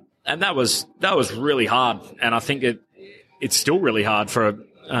 And that was really hard, and I think it's still really hard for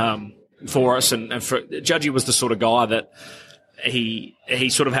us. And for Judgy was the sort of guy that he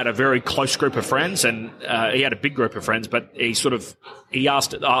sort of had a very close group of friends, and he had a big group of friends, but he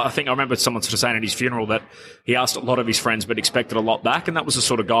asked, I think I remember someone sort of saying at his funeral that he asked a lot of his friends but expected a lot back, and that was the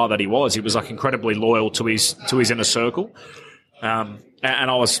sort of guy that he was. He was like incredibly loyal to his inner circle. And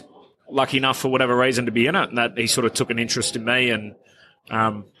I was lucky enough for whatever reason to be in it, and that he sort of took an interest in me. And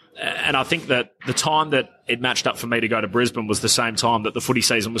I think that the time that it matched up for me to go to Brisbane was the same time that the footy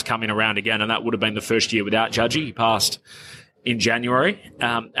season was coming around again, and that would have been the first year without Judgy. He passed in January.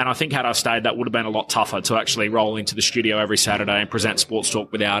 And I think had I stayed, that would have been a lot tougher to actually roll into the studio every Saturday and present Sports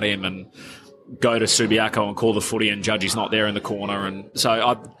Talk without him, and go to Subiaco and call the footy and Judgy's not there in the corner. And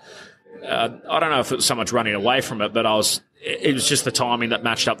so I don't know if it was so much running away from it, but it was just the timing that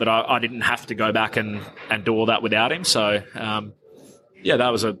matched up that I didn't have to go back and do all that without him. So,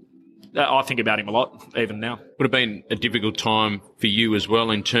 I think about him a lot, even now. Would have been a difficult time for you as well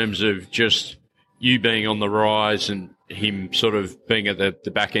in terms of just you being on the rise and him sort of being at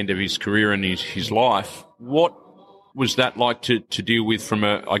the back end of his career and his life. What was that like to deal with from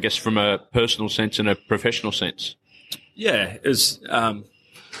a personal sense and a professional sense? Yeah, it was,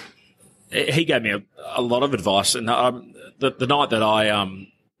 he gave me a lot of advice, and the night that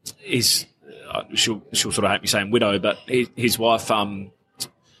she'll sort of hate me saying widow, but his wife,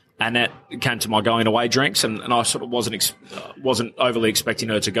 Annette, came to my going away drinks, and I sort of wasn't overly expecting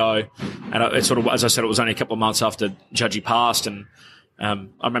her to go, and it sort of, as I said, it was only a couple of months after Judgy passed, and I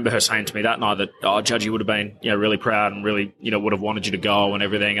remember her saying to me that night that Judgy would have been really proud and really would have wanted you to go and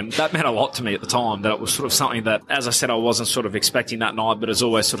everything, and that meant a lot to me at the time. That it was sort of something that, as I said, I wasn't sort of expecting that night, but has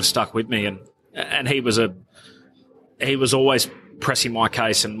always sort of stuck with me, and he was always pressing my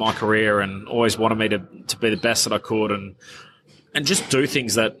case and my career, and always wanted me to be the best that I could, and just do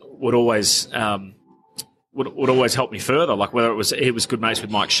things that would always would always help me further. Like whether he was good mates with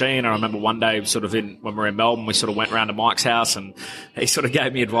Mike Sheen. I remember one day sort of when we were in Melbourne, we sort of went round to Mike's house and he sort of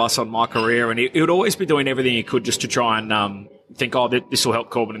gave me advice on my career, and he would always be doing everything he could just to try and think, this will help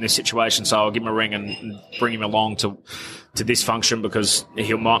Corbin in this situation, so I'll give him a ring and bring him along to this function because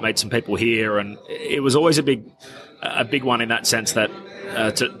he might meet some people here. And it was always a big one in that sense that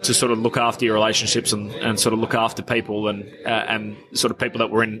to sort of look after your relationships and sort of look after people and sort of people that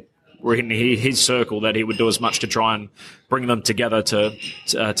were in his circle, that he would do as much to try and bring them together to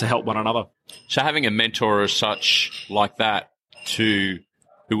help one another. So having a mentor as such like that who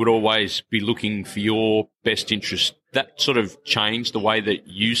would always be looking for your best interest, that sort of changed the way that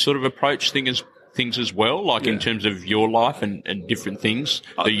you sort of approach things as well, like in terms of your life and different things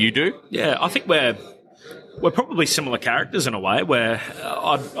that you do? Yeah, I think we're probably similar characters in a way, where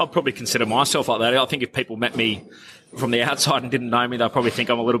I'd probably consider myself like that. I think if people met me from the outside and didn't know me, they'll probably think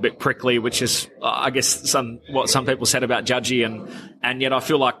I'm a little bit prickly, which is, I guess, what some people said about Judgy. And yet I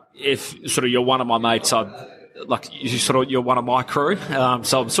feel like if sort of you're one of my mates, you're one of my crew.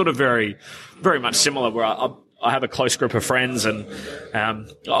 So I'm sort of very, very much similar, where I have a close group of friends, and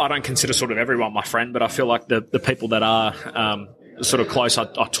I don't consider sort of everyone my friend, but I feel like the people that are sort of close, I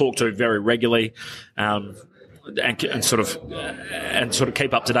talk to very regularly, and sort of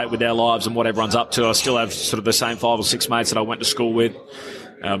keep up to date with their lives and what everyone's up to. I still have sort of the same 5 or 6 mates that I went to school with.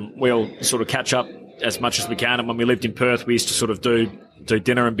 We all sort of catch up as much as we can. And when we lived in Perth, we used to sort of do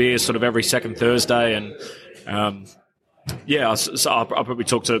dinner and beers sort of every second Thursday. And so I probably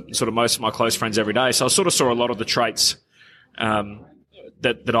talk to sort of most of my close friends every day. So I sort of saw a lot of the traits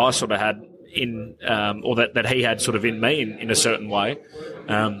that I sort of had in, or that he had sort of in me in a certain way.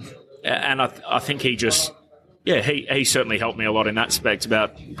 And I think he just, he certainly helped me a lot in that aspect.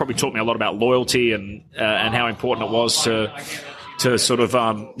 Probably taught me a lot about loyalty and how important it was to sort of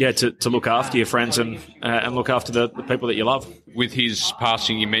to look after your friends and look after the people that you love. With his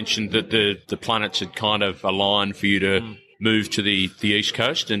passing, you mentioned that the planets had kind of aligned for you to move to the East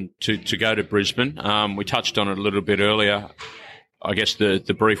Coast and to go to Brisbane. We touched on it a little bit earlier. I guess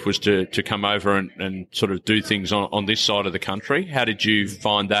the brief was to come over and sort of do things on this side of the country. How did you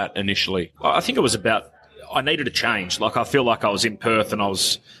find that initially? I think it was about, I needed a change. Like, I feel like I was in Perth and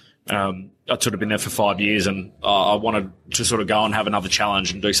I'd sort of been there for 5 years, and I wanted to sort of go and have another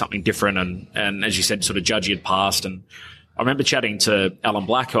challenge and do something different. And as you said, sort of Judgy had passed, and I remember chatting to Alan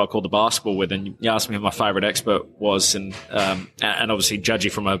Black, who I called the basketball with, and he asked me who my favourite expert was, and obviously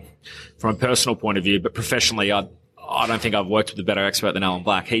Judgy from a personal point of view, but professionally, I don't think I've worked with a better expert than Alan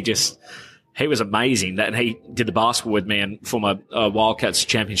Black. He was amazing, and he did the basketball with me, and former Wildcats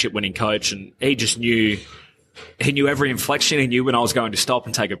championship winning coach, and he just knew every inflection. He knew when I was going to stop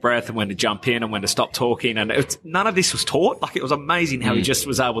and take a breath, and when to jump in and when to stop talking. And none of this was taught. Like, it was amazing how he just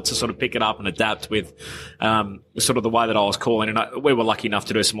was able to sort of pick it up and adapt with sort of the way that I was calling. And we were lucky enough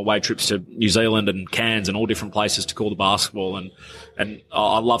to do some away trips to New Zealand and Cairns and all different places to call the basketball. And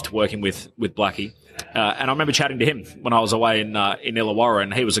I loved working with Blackie. And I remember chatting to him when I was away in Illawarra,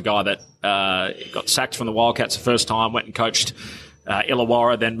 and he was a guy that got sacked from the Wildcats the first time, went and coached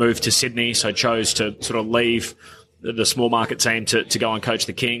Illawarra, then moved to Sydney, so chose to sort of leave the small market team to go and coach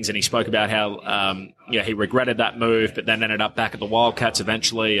the Kings. And he spoke about how he regretted that move, but then ended up back at the Wildcats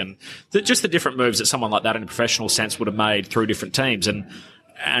eventually, and just the different moves that someone like that in a professional sense would have made through different teams.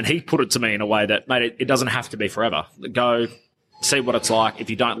 And he put it to me in a way that, mate, it doesn't have to be forever. Go, see what it's like. If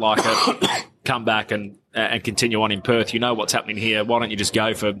you don't like it, come back and continue on in Perth. You know what's happening here. Why don't you just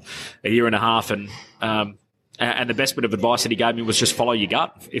go for a year and a half and And the best bit of advice that he gave me was just follow your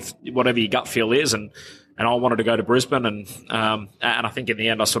gut. If whatever your gut feel is, and I wanted to go to Brisbane, and I think in the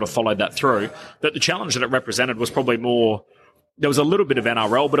end I sort of followed that through. But the challenge that it represented was probably more. There was a little bit of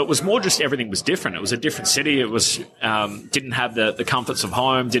NRL, but it was more just everything was different. It was a different city. It was didn't have the comforts of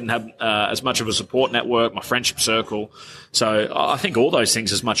home, didn't have as much of a support network, my friendship circle. So I think all those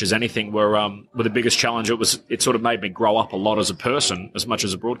things, as much as anything, were the biggest challenge. It sort of made me grow up a lot as a person, as much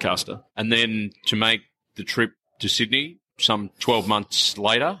as a broadcaster. And then to make the trip to Sydney, some 12 months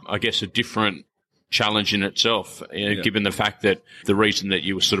later, I guess a different challenge in itself, given the fact that the reason that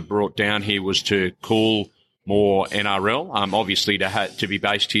you were sort of brought down here was to call more NRL, obviously to be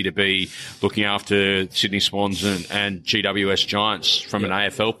based here, to be looking after Sydney Swans and GWS Giants from an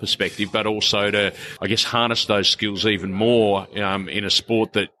AFL perspective, but also to, I guess, harness those skills even more in a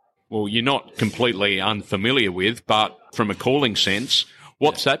sport that, well, you're not completely unfamiliar with, but from a calling sense,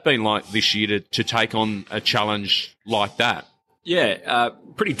 what's that been like this year to take on a challenge like that? Yeah,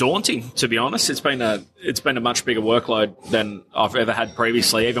 pretty daunting, to be honest. It's been a much bigger workload than I've ever had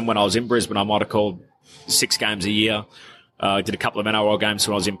previously. Even when I was in Brisbane, I might have called 6 games a year. I did a couple of NRL games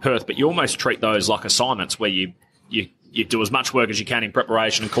when I was in Perth, but you almost treat those like assignments where you do as much work as you can in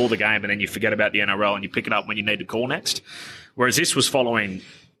preparation and call the game, and then you forget about the NRL and you pick it up when you need to call next. Whereas this was following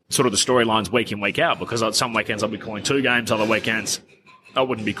sort of the storylines week in, week out, because some weekends I'll be calling 2 games, other weekends I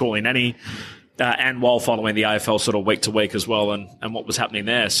wouldn't be calling any, and while following the AFL sort of week to week as well, and what was happening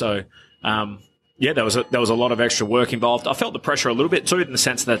there. So, there was a lot of extra work involved. I felt the pressure a little bit too, in the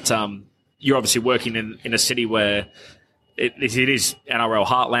sense that you're obviously working in a city where it is NRL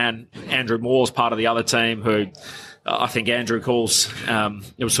heartland. Andrew Moore's part of the other team, who I think Andrew calls,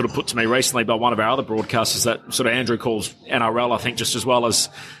 it was sort of put to me recently by one of our other broadcasters that sort of Andrew calls NRL, I think, just as well as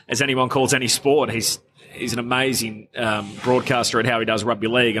anyone calls any sport. He's an amazing broadcaster at how he does rugby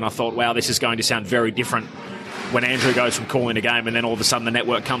league, and I thought, wow, this is going to sound very different when Andrew goes from calling a game and then all of a sudden the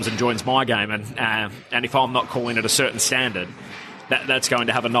network comes and joins my game, and if I'm not calling at a certain standard, that's going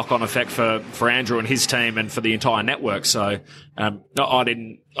to have a knock-on effect for Andrew and his team and for the entire network. So I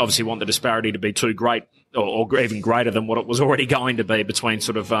didn't obviously want the disparity to be too great, or even greater than what it was already going to be between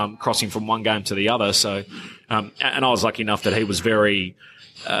sort of crossing from one game to the other. So, and I was lucky enough that he was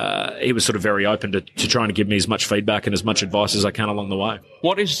sort of very open to trying to give me as much feedback and as much advice as I can along the way.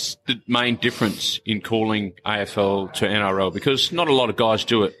 What is the main difference in calling AFL to NRL? Because not a lot of guys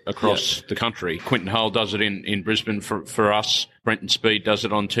do it across the country. Quinton Hull does it in Brisbane for us. Brenton Speed does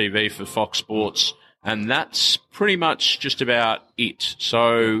it on TV for Fox Sports. And that's pretty much just about it.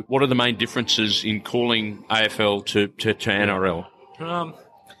 So what are the main differences in calling AFL to NRL?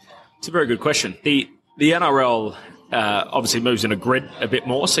 It's a very good question. The NRL obviously moves in a grid a bit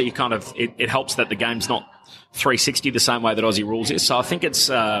more, so you kind of it helps that the game's not 360 the same way that Aussie rules is. So I think it's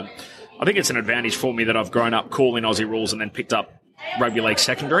an advantage for me that I've grown up calling Aussie rules and then picked up rugby league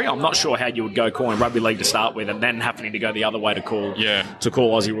secondary. I'm not sure how you would go calling rugby league to start with and then happening to go the other way to call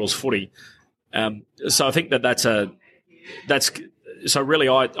Aussie rules footy. So I think that's so really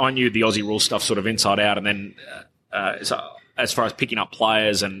I knew the Aussie rules stuff sort of inside out, and then so as far as picking up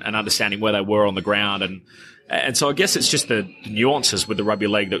players and understanding where they were on the ground, and so I guess it's just the nuances with the rugby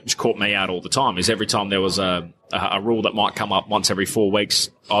league that caught me out all the time. Is every time there was a rule that might come up once every 4 weeks,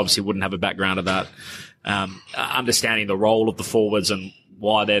 I obviously wouldn't have a background of that. Understanding the role of the forwards and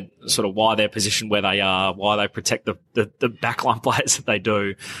why they're positioned where they are, why they protect the backline players that they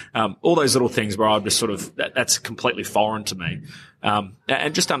do, all those little things where I'm just sort of that's completely foreign to me,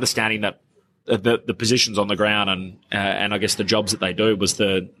 and just understanding that the positions on the ground and I guess the jobs that they do was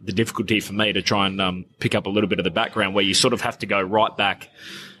the difficulty for me to try and pick up a little bit of the background, where you sort of have to go right back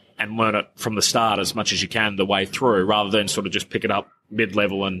and learn it from the start as much as you can the way through, rather than sort of just pick it up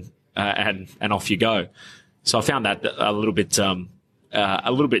mid-level and off you go. So I found that a little bit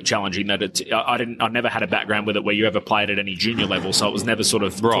challenging. That I never had a background with it where you ever played at any junior level, so it was never sort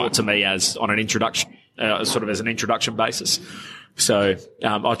of taught to me as on an introduction, sort of as an introduction basis. So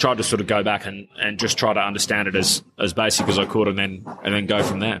I tried to sort of go back and just try to understand it as basic as I could, and then go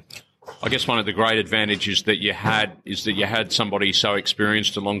from there. I guess one of the great advantages that you had is that you had somebody so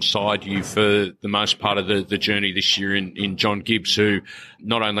experienced alongside you for the most part of the journey this year in John Gibbs, who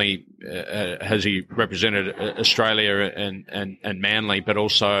not only has he represented Australia and Manly, but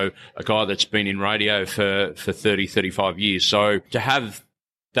also a guy that's been in radio for 30, 35 years. So to have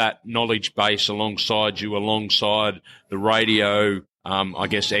that knowledge base alongside the radio, I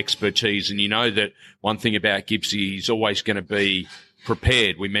guess, expertise. And you know that one thing about Gibbsy, he's always going to be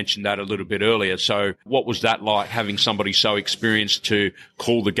prepared. We mentioned that a little bit earlier. So what was that like, having somebody so experienced to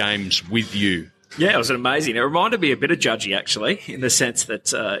call the games with you? Yeah, it was amazing. It reminded me a bit of Judgy, actually, in the sense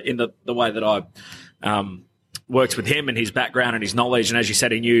that in the way that I worked with him and his background and his knowledge. And as you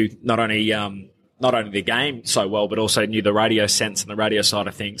said, he knew not only the game so well, but also knew the radio sense and the radio side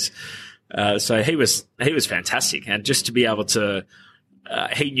of things. So he was fantastic. And just to be able to,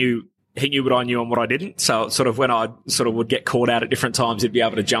 he knew what I knew and what I didn't. So sort of when I sort of would get caught out at different times, he'd be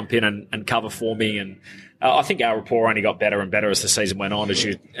able to jump in and cover for me. And I think our rapport only got better and better as the season went on,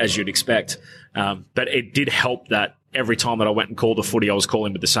 as you'd expect. But it did help that every time that I went and called a footy, I was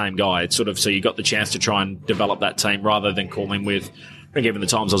calling with the same guy. It's sort of, so you got the chance to try and develop that team rather than calling with, I think even the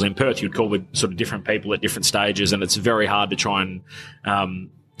times I was in Perth, you'd call with sort of different people at different stages, and it's very hard to try and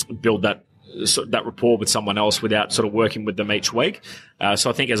build that rapport with someone else without sort of working with them each week. So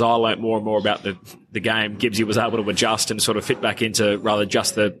I think as I learnt more and more about the game, Gibbsy was able to adjust and sort of fit back into rather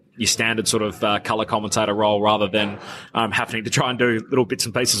just your standard sort of colour commentator role rather than having to try and do little bits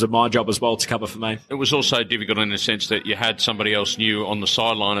and pieces of my job as well to cover for me. It was also difficult in the sense that you had somebody else new on the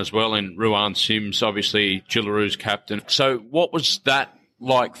sideline as well, and Ruan Sims, obviously Gillaru's captain. So what was that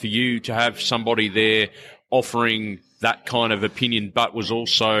like for you to have somebody there offering that kind of opinion, but was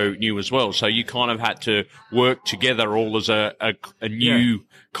also new as well? So you kind of had to work together all as a new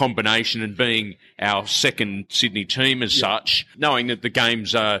combination, and being our second Sydney team as such, knowing that the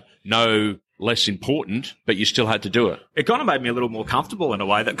games are no less important, but you still had to do it. It kind of made me a little more comfortable in a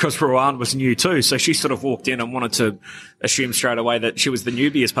way, that because Ruan was new too, so she sort of walked in and wanted to assume straight away that she was the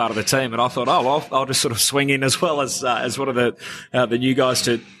newbie as part of the team, and I thought, I'll just sort of swing in as well as one of the new guys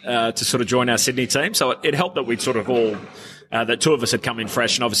to sort of join our Sydney team. So it helped that we'd sort of all. That two of us had come in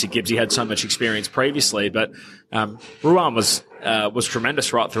fresh, and obviously Gibbsy had so much experience previously, but Ruan was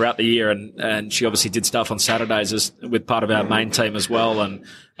tremendous right throughout the year, and she obviously did stuff on Saturdays with part of our main team as well. And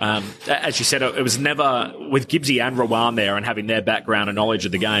as you said, it was never, with Gibbsy and Ruan there and having their background and knowledge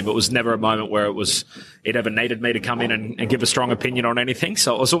of the game, it was never a moment where it ever needed me to come in and give a strong opinion on anything.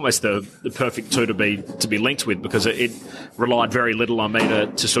 So it was almost the perfect two to be linked with, because it relied very little on me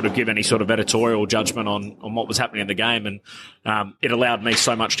to sort of give any sort of editorial judgment on what was happening in the game. And it allowed me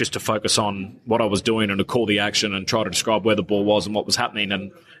so much just to focus on what I was doing and to call the action and try to describe where the ball was and what was happening.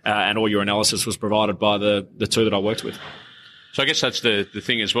 And all your analysis was provided by the two that I worked with. So I guess that's the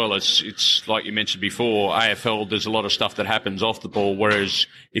thing as well. It's like you mentioned before, AFL, there's a lot of stuff that happens off the ball, whereas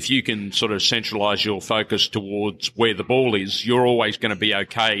if you can sort of centralise your focus towards where the ball is, you're always going to be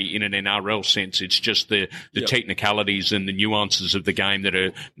okay in an NRL sense. It's just the technicalities and the nuances of the game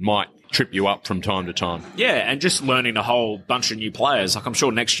that might trip you up from time to time. Yeah, and just learning a whole bunch of new players. Like, I'm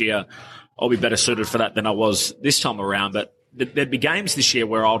sure next year I'll be better suited for that than I was this time around, but there'd be games this year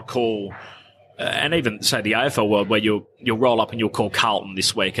where I'd call... and even, say, the AFL world, where you'll roll up and you'll call Carlton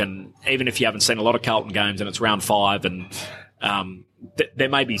this week, and even if you haven't seen a lot of Carlton games and it's round 5, and there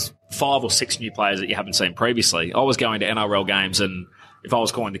may be 5 or 6 new players that you haven't seen previously. I was going to NRL games, and if I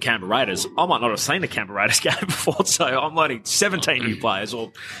was calling the Canberra Raiders, I might not have seen the Canberra Raiders game before, so I'm learning 17 new players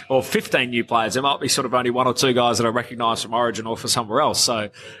or 15 new players. There might be sort of only 1 or 2 guys that I recognise from Origin or for somewhere else.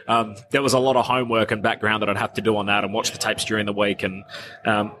 So there was a lot of homework and background that I'd have to do on that and watch the tapes during the week. And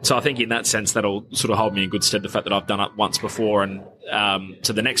so I think in that sense that'll sort of hold me in good stead, the fact that I've done it once before. And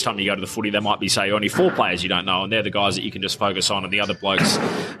so the next time you go to the footy, there might be, say, only 4 players you don't know, and they're the guys that you can just focus on, and the other blokes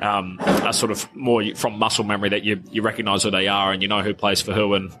are sort of more from muscle memory, that you recognise who they are and you know who plays for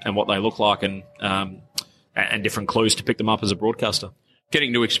who and what they look like, and different clues to pick them up as a broadcaster.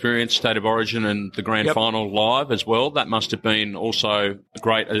 Getting to experience State of Origin and the grand final live as well, that must have been also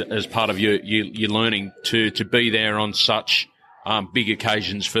great as part of your learning to be there on such big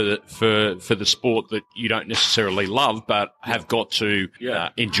occasions for the sport that you don't necessarily love, but have got to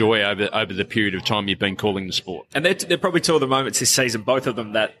enjoy over the period of time you've been calling the sport. And they're probably 2 of the moments this season, both of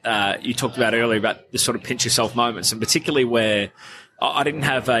them, that you talked about earlier, about the sort of pinch yourself moments, and particularly where I didn't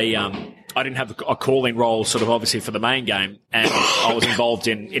have a calling role, sort of obviously for the main game, and I was involved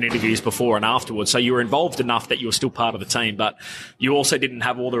in interviews before and afterwards. So you were involved enough that you were still part of the team, but you also didn't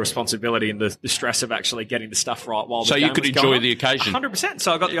have all the responsibility and the stress of actually getting the stuff right while the game was going on. So you could enjoy the occasion. 100%.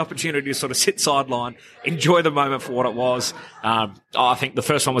 So I got the opportunity to sort of sit sideline, enjoy the moment for what it was. I think the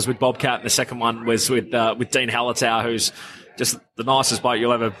first one was with Bobcat, and the second one was with Dean Hallertau, who's just the nicest bloke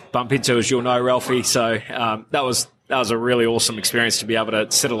you'll ever bump into, as you'll know, Ralphie. So that was a really awesome experience to be able to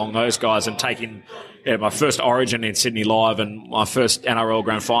sit along those guys and take in my first Origin in Sydney Live and my first NRL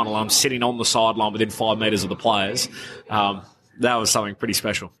Grand Final. I'm sitting on the sideline within 5 metres of the players. That was something pretty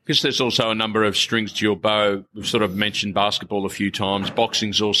special. Because there's also a number of strings to your bow. We've sort of mentioned basketball a few times.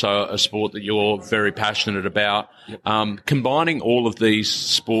 Boxing's also a sport that you're very passionate about. Yep. Combining all of these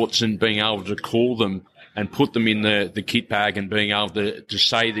sports and being able to call them and put them in the kit bag and being able to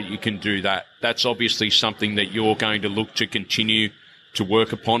say that you can do that, that's obviously something that you're going to look to continue to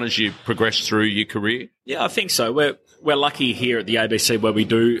work upon as you progress through your career? Yeah, I think so. We're lucky here at the ABC where we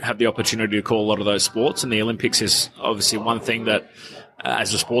do have the opportunity to call a lot of those sports, and the Olympics is obviously one thing that,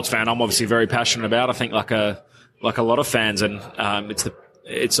 as a sports fan, I'm obviously very passionate about. I think like a lot of fans, and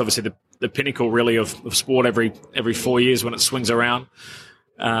it's obviously the pinnacle really of sport every 4 years when it swings around.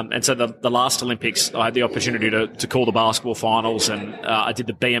 And so the last Olympics, I had the opportunity to call the basketball finals, and I did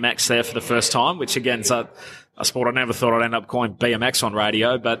the BMX there for the first time, which again is a sport I never thought I'd end up calling BMX on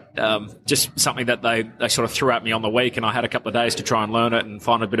radio, but just something that they sort of threw at me on the week, and I had a couple of days to try and learn it and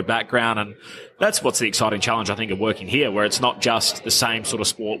find a bit of background. And that's what's the exciting challenge, I think, of working here, where it's not just the same sort of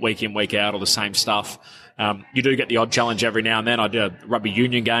sport week in, week out, or the same stuff. You do get the odd challenge every now and then. I did a rugby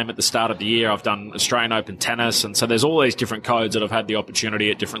union game at the start of the year. I've done Australian Open tennis. And so there's all these different codes that I've had the opportunity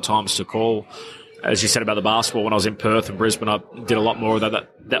at different times to call. As you said about the basketball, when I was in Perth and Brisbane, I did a lot more of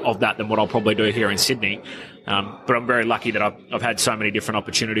that than what I'll probably do here in Sydney. But I'm very lucky that I've had so many different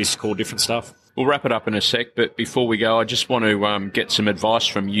opportunities to call different stuff. We'll wrap it up in a sec, but before we go, I just want to get some advice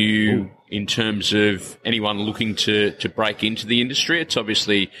from you in terms of anyone looking to break into the industry. It's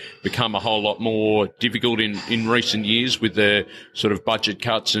obviously become a whole lot more difficult in recent years with the sort of budget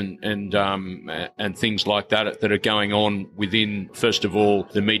cuts and things like that are going on within, first of all,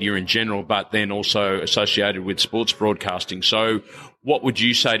 the media in general, but then also associated with sports broadcasting. So what would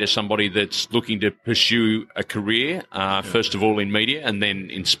you say to somebody that's looking to pursue a career, first of all in media and then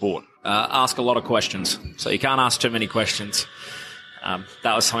in sport? Ask a lot of questions. So you can't ask too many questions.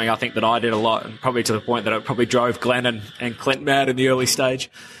 That was something I think that I did a lot, and probably to the point that it probably drove Glenn and Clint mad in the early stage.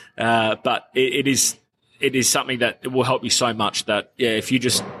 But it is something that will help you so much that, yeah, if you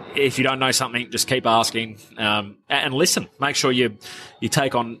don't know something, just keep asking, and listen. Make sure you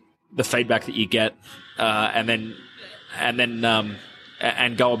take on the feedback that you get, and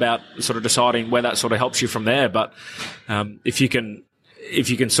go about sort of deciding where that sort of helps you from there. But if you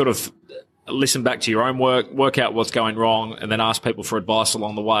can sort of listen back to your own work out what's going wrong, and then ask people for advice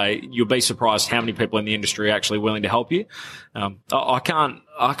along the way, you'll be surprised how many people in the industry are actually willing to help you. I can't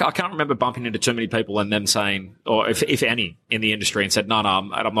remember bumping into too many people and them saying, or if any, in the industry, and said, no,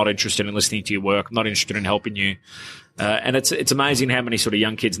 I'm not interested in listening to your work. I'm not interested in helping you. And it's amazing how many sort of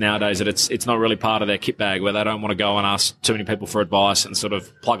young kids nowadays that it's not really part of their kit bag, where they don't want to go and ask too many people for advice and sort of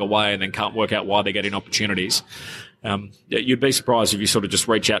plug away and then can't work out why they're getting opportunities. You'd be surprised if you sort of just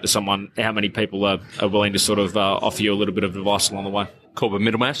reach out to someone, how many people are willing to sort of offer you a little bit of advice along the way. Corbin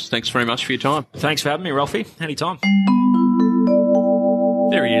Middlemas, thanks very much for your time. Thanks for having me, Ralphie. Anytime.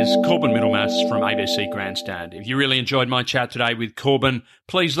 There he is, Corbin Middlemas from ABC Grandstand. If you really enjoyed my chat today with Corbin,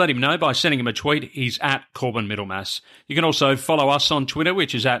 please let him know by sending him a tweet. He's at Corbin Middlemas. You can also follow us on Twitter,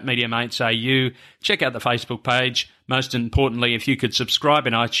 which is at MediaMatesAU. Check out the Facebook page. Most importantly, if you could subscribe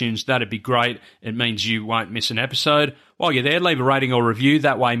in iTunes, that'd be great. It means you won't miss an episode. While you're there, leave a rating or review.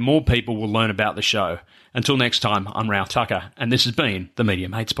 That way more people will learn about the show. Until next time, I'm Ralph Tucker, and this has been the Media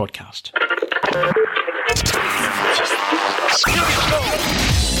Mates Podcast.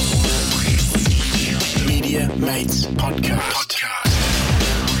 Media Mates Podcast.